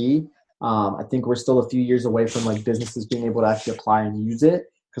 very key. I think we're still a few years away from like businesses being able to actually apply and use it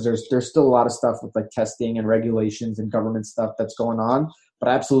because there's still a lot of stuff with like testing and regulations and government stuff that's going on. But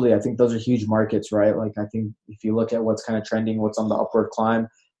absolutely, I think those are huge markets, right? Like I think if you look at what's kind of trending, what's on the upward climb,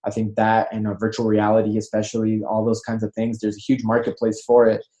 I think that and virtual reality, especially all those kinds of things, there's a huge marketplace for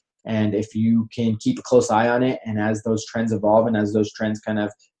it. And if you can keep a close eye on it, and as those trends evolve and as those trends kind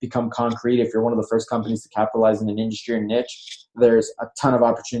of become concrete, if you're one of the first companies to capitalize in an industry or niche, there's a ton of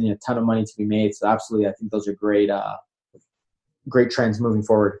opportunity, a ton of money to be made. So absolutely, I think those are great trends moving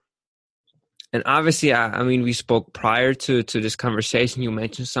forward. And obviously, I mean, we spoke prior to this conversation. You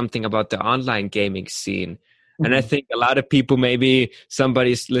mentioned something about the online gaming scene. Mm-hmm. And I think a lot of people, maybe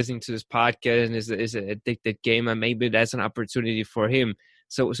somebody's listening to this podcast and is an addicted gamer. Maybe that's an opportunity for him.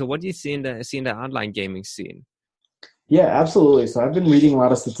 So what do you see in the online gaming scene? Yeah, absolutely. So I've been reading a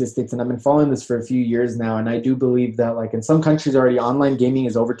lot of statistics and I've been following this for a few years now. And I do believe that like in some countries already online gaming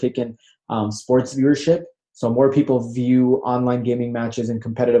has overtaken sports viewership. So more people view online gaming matches and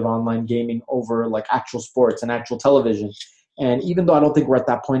competitive online gaming over like actual sports and actual television. And even though I don't think we're at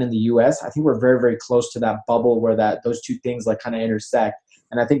that point in the US, I think we're very, very close to that bubble where those two things like kind of intersect.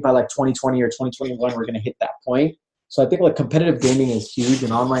 And I think by like 2020 or 2021, we're going to hit that point. So I think like competitive gaming is huge,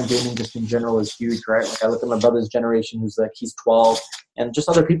 and online gaming just in general is huge, right? Like I look at my brother's generation, who's like he's 12, and just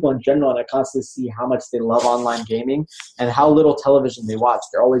other people in general, and I constantly see how much they love online gaming and how little television they watch.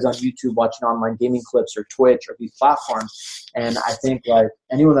 They're always on YouTube watching online gaming clips or Twitch or these platforms. And I think like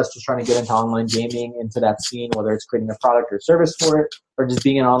anyone that's just trying to get into online gaming, into that scene, whether it's creating a product or service for it, or just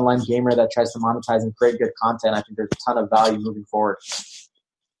being an online gamer that tries to monetize and create good content, I think there's a ton of value moving forward.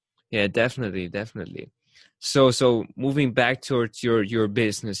 Yeah, definitely, definitely. So moving back towards your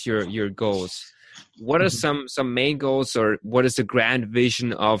business, your goals. What are some main goals, or what is the grand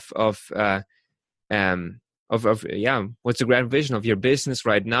vision what's the grand vision of your business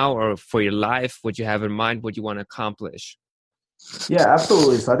right now, or for your life? What you have in mind, what you want to accomplish? Yeah,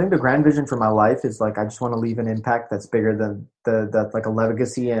 absolutely. So I think the grand vision for my life is like I just want to leave an impact that's bigger than that's like a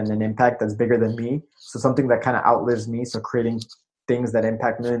legacy and an impact that's bigger than me. So something that kind of outlives me. So creating things that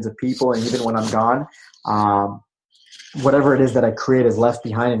impact millions of people, and even when I'm gone, whatever it is that I create is left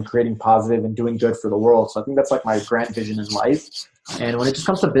behind and creating positive and doing good for the world. So I think that's like my grand vision in life. And when it just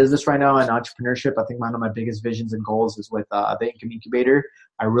comes to business right now and entrepreneurship, I think one of my biggest visions and goals is with the Income Incubator.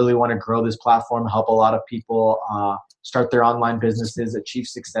 I really want to grow this platform, help a lot of people start their online businesses, achieve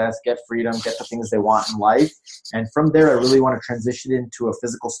success, get freedom, get the things they want in life. And from there, I really want to transition into a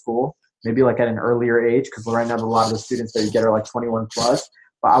physical school, maybe like at an earlier age, because right now a lot of the students that you get are like 21 plus.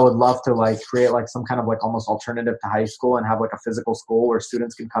 But I would love to like create like some kind of like almost alternative to high school and have like a physical school where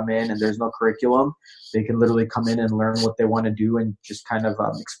students can come in and there's no curriculum. They can literally come in and learn what they want to do and just kind of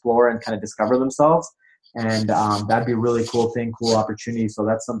explore and kind of discover themselves. And that'd be a really cool thing, cool opportunity. So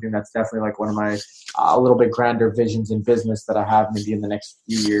that's something that's definitely like one of my a little bit grander visions in business that I have maybe in the next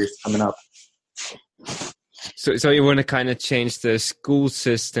few years coming up. So you want to kind of change the school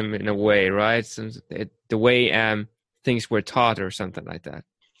system in a way, right? So the way things were taught or something like that.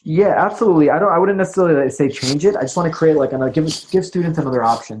 Yeah, absolutely. I wouldn't necessarily say change it. I just want to create like give students another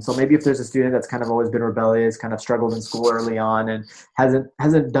option. So maybe if there's a student that's kind of always been rebellious, kind of struggled in school early on and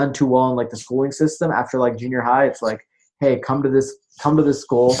hasn't done too well in like the schooling system after like junior high, it's like, hey, come to this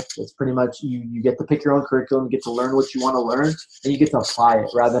school. It's pretty much you get to pick your own curriculum, you get to learn what you want to learn, and you get to apply it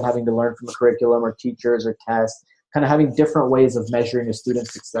rather than having to learn from a curriculum or teachers or tests, kind of having different ways of measuring a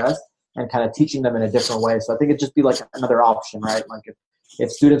student's success and kind of teaching them in a different way. So I think it'd just be like another option, right? Like if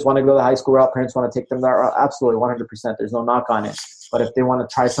students want to go the high school route, parents want to take them there, absolutely 100%. There's no knock on it. But if they want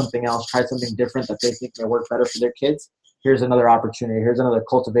to try something else, try something different that they think may work better for their kids, here's another opportunity. Here's another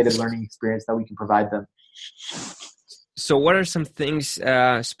cultivated learning experience that we can provide them. So what are some things,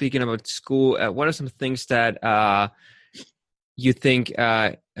 speaking about school, what are some things that you think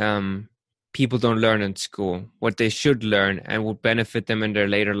people don't learn in school, what they should learn and would benefit them in their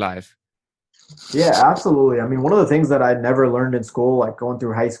later life? Yeah, absolutely. I mean, one of the things that I never learned in school, like going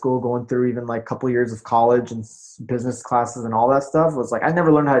through high school, going through even like a couple of years of college and business classes and all that stuff, was like I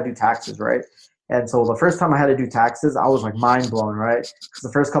never learned how to do taxes, right? And so the first time I had to do taxes, I was like mind blown, right? Because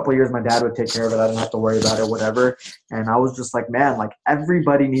the first couple of years my dad would take care of it. I didn't have to worry about it or whatever. And I was just like, man, like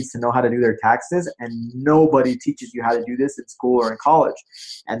everybody needs to know how to do their taxes and nobody teaches you how to do this in school or in college.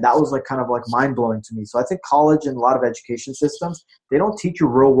 And that was like kind of like mind blowing to me. So I think college and a lot of education systems, they don't teach you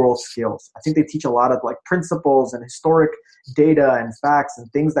real world skills. I think they teach a lot of like principles and historic data and facts and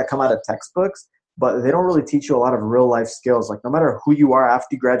things that come out of textbooks, but they don't really teach you a lot of real life skills. Like no matter who you are after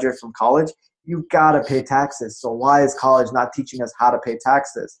you graduate from college, you gotta pay taxes. So why is college not teaching us how to pay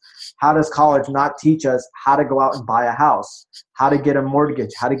taxes? How does college not teach us how to go out and buy a house, how to get a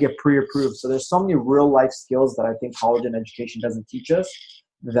mortgage, how to get pre-approved? So there's so many real life skills that I think college and education doesn't teach us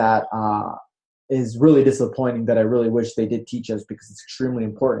that is really disappointing, that I really wish they did teach us because it's extremely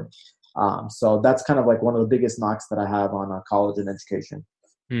important. So that's kind of like one of the biggest knocks that I have on college and education.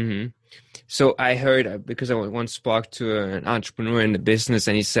 Mm-hmm. So I heard, because I once spoke to an entrepreneur in the business,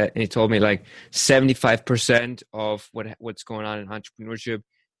 and he told me like 75% of what's going on in entrepreneurship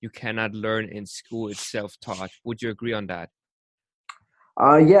you cannot learn in school. It's self-taught. Would you agree on that?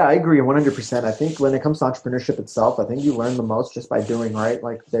 Yeah, I agree 100%. I think when it comes to entrepreneurship itself, I think you learn the most just by doing, right?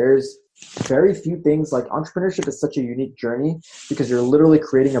 Like there's very few things, like entrepreneurship is such a unique journey because you're literally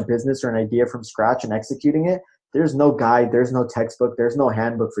creating a business or an idea from scratch and executing it. There's no guide, there's no textbook, there's no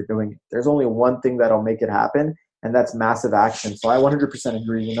handbook for doing it. There's only one thing that'll make it happen, and that's massive action. So I 100%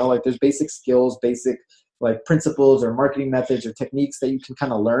 agree. You know, like there's basic skills, basic like principles or marketing methods or techniques that you can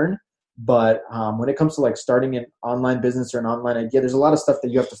kind of learn. But when it comes to like starting an online business or an online idea, there's a lot of stuff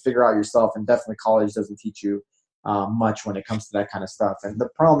that you have to figure out yourself, and definitely college doesn't teach you much when it comes to that kind of stuff. And the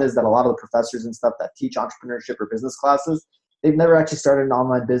problem is that a lot of the professors and stuff that teach entrepreneurship or business classes, they've never actually started an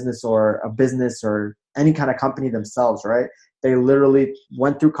online business or a business or any kind of company themselves, right? They literally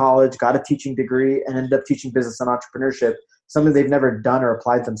went through college, got a teaching degree, and ended up teaching business and entrepreneurship, something they've never done or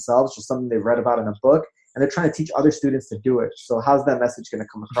applied themselves, just something they've read about in a book, and they're trying to teach other students to do it. So how's that message going to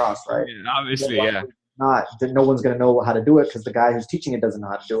come across, right? Yeah, obviously, yeah. Not that no one's going to know how to do it because the guy who's teaching it doesn't know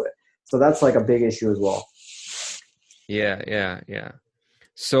how to do it. So that's like a big issue as well. Yeah.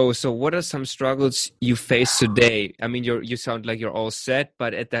 So what are some struggles you face today? I mean, you sound like you're all set,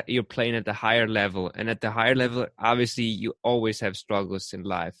 but you're playing at the higher level, and at the higher level, obviously, you always have struggles in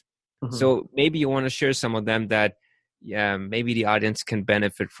life. Mm-hmm. So maybe you want to share some of them that, maybe the audience can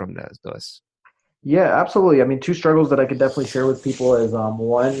benefit from those. Yeah, absolutely. I mean, two struggles that I could definitely share with people is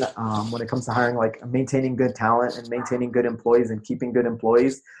one, when it comes to hiring, like maintaining good talent and maintaining good employees and keeping good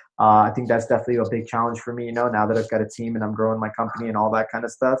employees. I think that's definitely a big challenge for me, now that I've got a team and I'm growing my company and all that kind of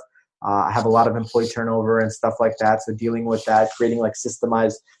stuff. I have a lot of employee turnover and stuff like that. So dealing with that, creating like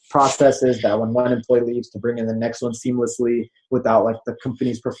systemized processes that when one employee leaves to bring in the next one seamlessly without like the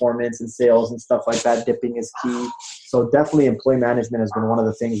company's performance and sales and stuff like that dipping is key. So definitely employee management has been one of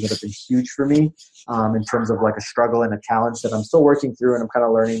the things that have been huge for me in terms of like a struggle and a challenge that I'm still working through, and I'm kind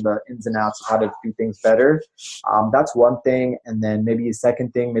of learning the ins and outs of how to do things better. That's one thing. And then maybe a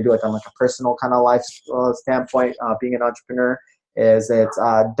second thing, maybe like on like a personal kind of life standpoint, being an entrepreneur, is it's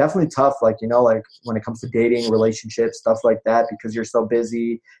definitely tough, like when it comes to dating, relationships, stuff like that, because you're so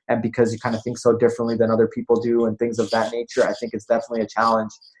busy and because you kind of think so differently than other people do and things of that nature. I think it's definitely a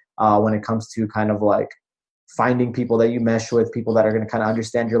challenge when it comes to kind of like finding people that you mesh with, people that are going to kind of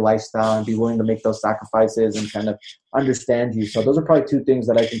understand your lifestyle and be willing to make those sacrifices and kind of understand you. So those are probably two things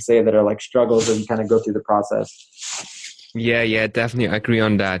that I can say that are like struggles as you kind of go through the process. Yeah, definitely agree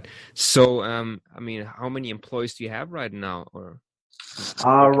on that. So, I mean, how many employees do you have right now? Or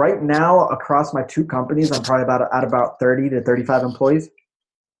right now, across my two companies, I'm probably at about 30 to 35 employees.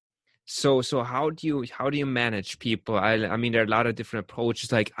 So how do you manage people? I mean, there are a lot of different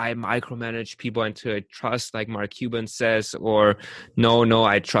approaches. Like I micromanage people until I trust, like Mark Cuban says, or no,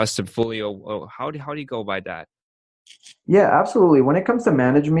 I trust them fully. Or how do you go by that? Yeah, absolutely. When it comes to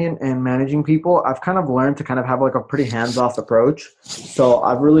management and managing people, I've kind of learned to kind of have like a pretty hands-off approach. So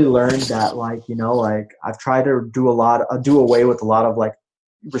I've really learned that like I've tried to do away with a lot of like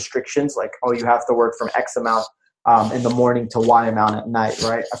restrictions, like, oh, you have to work from X amount in the morning to Y amount at night,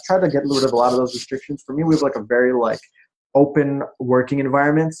 right? I've tried to get rid of a lot of those restrictions. For me, we have like a very like open working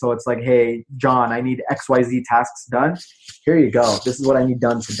environment. So it's like, hey, John, I need XYZ tasks done. Here you go. This is what I need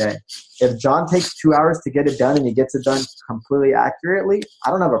done today. If John takes 2 hours to get it done and he gets it done completely accurately, I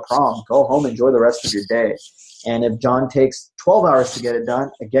don't have a problem. Go home, enjoy the rest of your day. And if John takes 12 hours to get it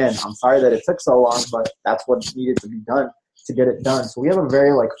done, again, I'm sorry that it took so long, but that's what needed to be done to get it done. So we have a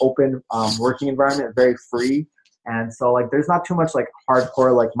very like open working environment, very free. And so like there's not too much like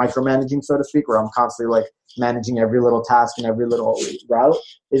hardcore like micromanaging, so to speak, where I'm constantly like managing every little task and every little route.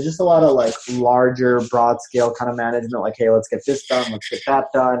 It's just a lot of like larger, broad scale kind of management, like, hey, let's get this done, let's get that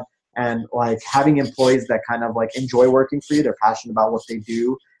done. And like having employees that kind of like enjoy working for you, they're passionate about what they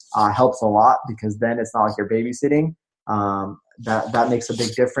do, helps a lot, because then it's not like you're babysitting. That makes a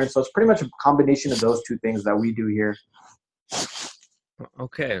big difference. So it's pretty much a combination of those two things that we do here.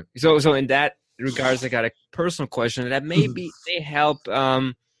 Okay. So in that regards, I got a personal question that maybe they help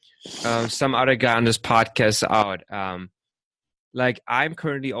some other guy on this podcast out. Like I'm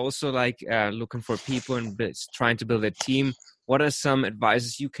currently also like looking for people and trying to build a team. What are some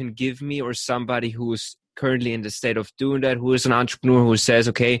advices you can give me, or somebody who's currently in the state of doing that, who is an entrepreneur who says,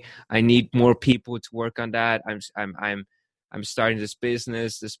 okay, I need more people to work on that. I'm starting this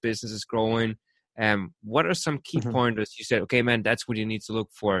business. This business is growing. What are some key pointers you said, okay, man, that's what you need to look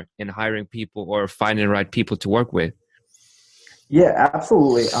for in hiring people or finding the right people to work with? Yeah,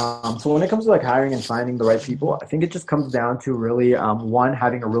 absolutely. So when it comes to like hiring and finding the right people, I think it just comes down to really, one,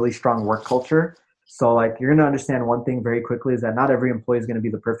 having a really strong work culture. So like you're going to understand one thing very quickly is that not every employee is going to be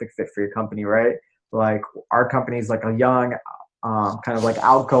the perfect fit for your company, right? Like our company is like a young, kind of like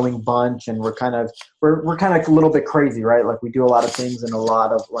outgoing bunch, and we're kind of like a little bit crazy, right? Like we do a lot of things and a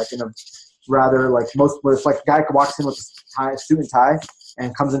lot of like in a rather like most, where it's like a guy walks in with a suit and tie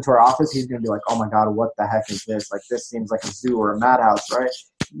and comes into our office, he's going to be like, oh my God, what the heck is this? Like, this seems like a zoo or a madhouse, right?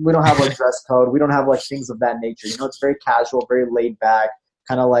 We don't have like dress code. We don't have like things of that nature. It's very casual, very laid back,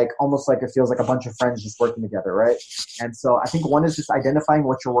 kind of like almost like it feels like a bunch of friends just working together, right? And so I think one is just identifying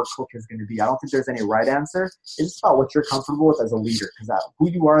what your work culture is going to be. I don't think there's any right answer. It's just about what you're comfortable with as a leader, because who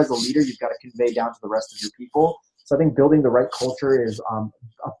you are as a leader, you've got to convey down to the rest of your people. So I think building the right culture is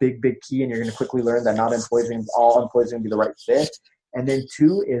a big key, and you're going to quickly learn that not all employees are going to be the right fit. And then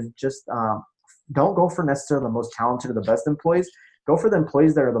two is just don't go for necessarily the most talented or the best employees. Go for the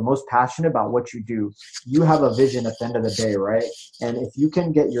employees that are the most passionate about what you do. You have a vision at the end of the day, right? And if you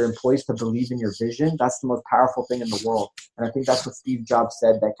can get your employees to believe in your vision, that's the most powerful thing in the world. And I think that's what Steve Jobs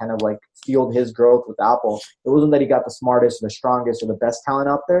said that kind of like fueled his growth with Apple. It wasn't that he got the smartest or the strongest or the best talent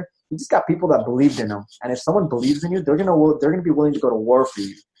out there. He just got people that believed in him. And if someone believes in you, they're gonna be willing to go to war for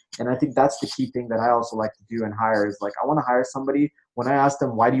you. And I think that's the key thing that I also like to do and hire is like I want to hire somebody. When I ask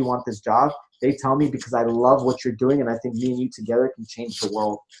them, why do you want this job? They tell me because I love what you're doing and I think me and you together can change the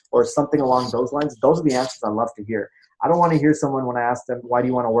world or something along those lines. Those are the answers I love to hear. I don't want to hear someone when I ask them, why do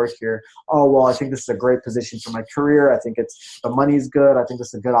you want to work here? Oh, well, I think this is a great position for my career. I think the money's good. I think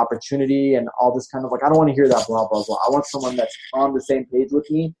this is a good opportunity and all this kind of like, I don't want to hear that blah, blah, blah. I want someone that's on the same page with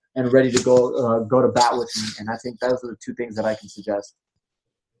me and ready to go to bat with me. And I think those are the two things that I can suggest.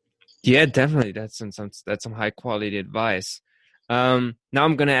 Yeah, definitely. That's some high quality advice. Now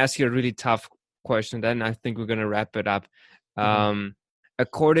I'm going to ask you a really tough question. Then I think we're going to wrap it up.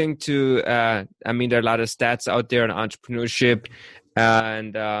 According to, there are a lot of stats out there on entrepreneurship,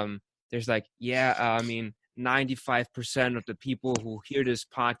 and there's 95% of the people who hear this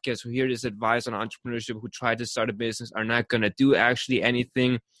podcast, who hear this advice on entrepreneurship, who try to start a business are not going to do actually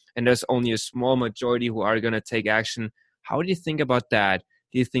anything. And there's only a small majority who are going to take action. How do you think about that?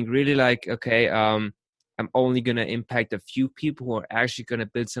 Do you think really I'm only going to impact a few people who are actually going to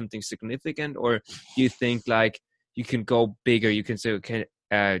build something significant? Or do you think you can go bigger? You can say,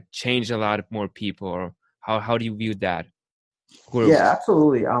 change a lot more people, or how do you view that? Yeah,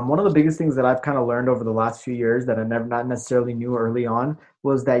 absolutely. One of the biggest things that I've kind of learned over the last few years that I not necessarily knew early on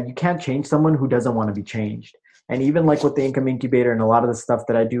was that you can't change someone who doesn't want to be changed. And even like with the Income Incubator and a lot of the stuff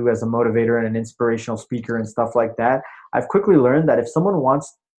that I do as a motivator and an inspirational speaker and stuff like that, I've quickly learned that if someone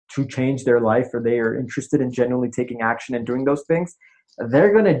wants to change their life or they are interested in genuinely taking action and doing those things,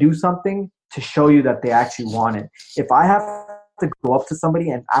 they're going to do something to show you that they actually want it. If I have to go up to somebody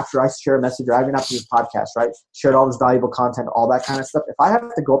and after I share a message or even after this podcast, right, shared all this valuable content, all that kind of stuff, if I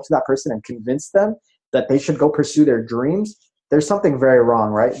have to go up to that person and convince them that they should go pursue their dreams, there's something very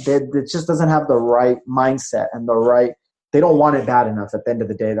wrong, right? It just doesn't have the right mindset and they don't want it bad enough at the end of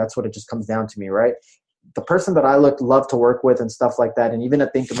the day. That's what it just comes down to me, right? The person that I love to work with and stuff like that, and even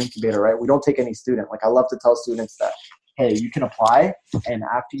at the Income Incubator, right, we don't take any student. Like I love to tell students that, hey, you can apply, and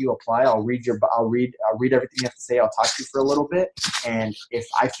after you apply, I'll read everything you have to say. I'll talk to you for a little bit, and if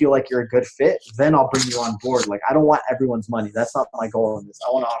I feel like you're a good fit, then I'll bring you on board. Like I don't want everyone's money. That's not my goal in this.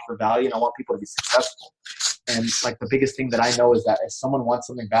 I want to offer value, and I want people to be successful. And like the biggest thing that I know is that if someone wants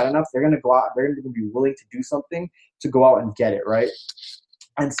something bad enough, they're going to go out. They're going to be willing to do something to go out and get it, right?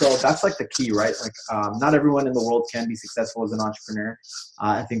 And so that's like the key, right? Like not everyone in the world can be successful as an entrepreneur.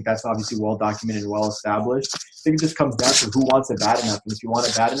 I think that's obviously well documented, well established. I think it just comes down to who wants it bad enough. And if you want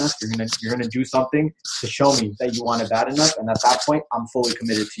it bad enough, you're gonna do something to show me that you want it bad enough. And at that point, I'm fully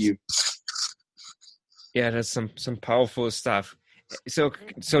committed to you. Yeah, that's some powerful stuff. So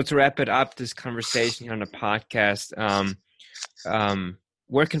to wrap it up, this conversation here on the podcast,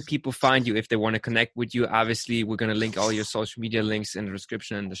 where can people find you if they want to connect with you? Obviously, we're going to link all your social media links in the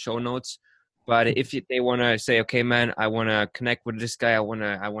description and the show notes. But if they want to say, okay, man, I want to connect with this guy, I want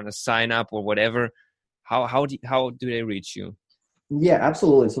to sign up or whatever, how do they reach you? Yeah,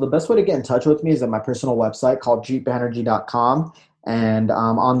 absolutely. So the best way to get in touch with me is at my personal website called jeetbanerjee.com. And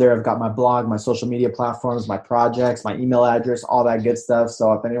on there, I've got my blog, my social media platforms, my projects, my email address, all that good stuff.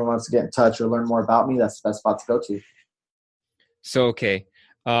 So if anyone wants to get in touch or learn more about me, that's the best spot to go to. So, okay.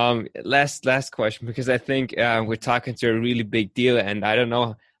 Last question, because I think we're talking to a really big deal, and I don't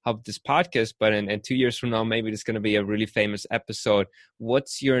know how this podcast, but in 2 years from now, maybe it's going to be a really famous episode. What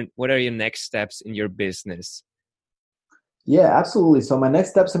are your next steps in your business? Yeah, absolutely. So my next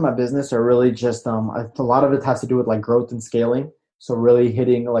steps in my business are really just a lot of it has to do with like growth and scaling. So really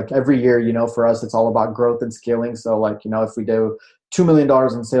hitting like every year, for us, it's all about growth and scaling. So like, if we do $2 million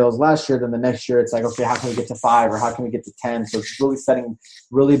in sales last year, then the next year it's like, okay, how can we get to 5 or how can we get to 10? So it's really setting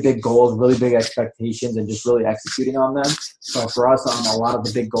really big goals, really big expectations, and just really executing on them. So for us, a lot of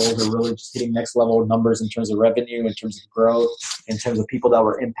the big goals are really just hitting next level numbers in terms of revenue, in terms of growth, in terms of people that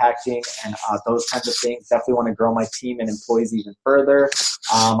we're impacting, and those kinds of things. Definitely want to grow my team and employees even further.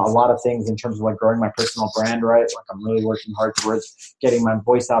 A lot of things in terms of like growing my personal brand, right? Like I'm really working hard towards getting my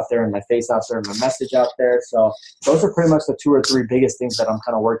voice out there and my face out there and my message out there. So those are pretty much the 2 or 3 biggest things that I'm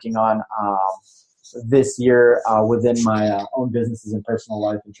kind of working on this year within my own businesses and personal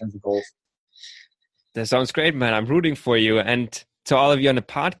life in terms of goals. That sounds great, man. I'm rooting for you. And to all of you on the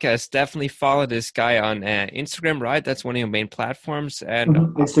podcast, definitely follow this guy on Instagram, right? That's one of your main platforms. And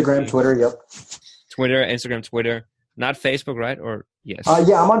Instagram, Twitter, yep. Instagram, Twitter, not Facebook, right? Or Yes.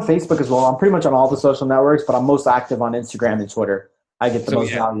 Yeah, I'm on Facebook as well. I'm pretty much on all the social networks, but I'm most active on Instagram and Twitter. I get the So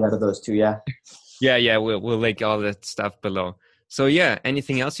most yeah, value out of those two. Yeah. yeah. We'll link all that stuff below. So yeah,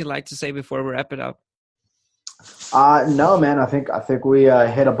 anything else you'd like to say before we wrap it up? No, man. I think we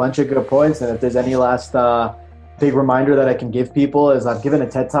hit a bunch of good points, and if there's any last big reminder that I can give people is I've given a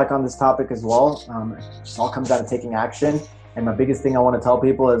TED Talk on this topic as well. It just all comes down to taking action. And my biggest thing I want to tell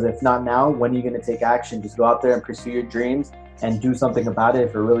people is if not now, when are you going to take action? Just go out there and pursue your dreams and do something about it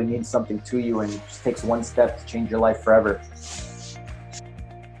if it really means something to you, and it just takes one step to change your life forever.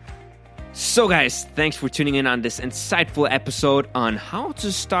 So guys, thanks for tuning in on this insightful episode on how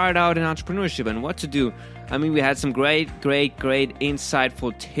to start out in entrepreneurship and what to do. I mean, we had some great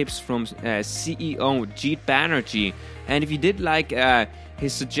insightful tips from CEO Jeet Banerjee. And if you did like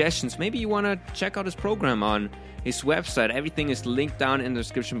his suggestions, maybe you want to check out his program on his website. Everything is linked down in the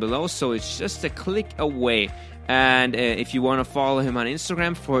description below, so it's just a click away. And if you want to follow him on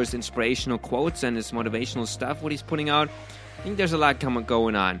Instagram for his inspirational quotes and his motivational stuff, what he's putting out, I think there's a lot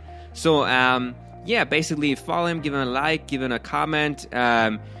going on. So, yeah, basically follow him, give him a like, give him a comment.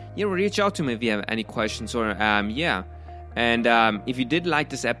 Reach out to him if you have any questions or, yeah. And if you did like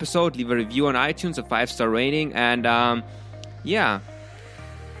this episode, leave a review on iTunes, a 5-star rating. And, yeah,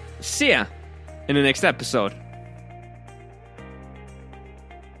 see ya in the next episode.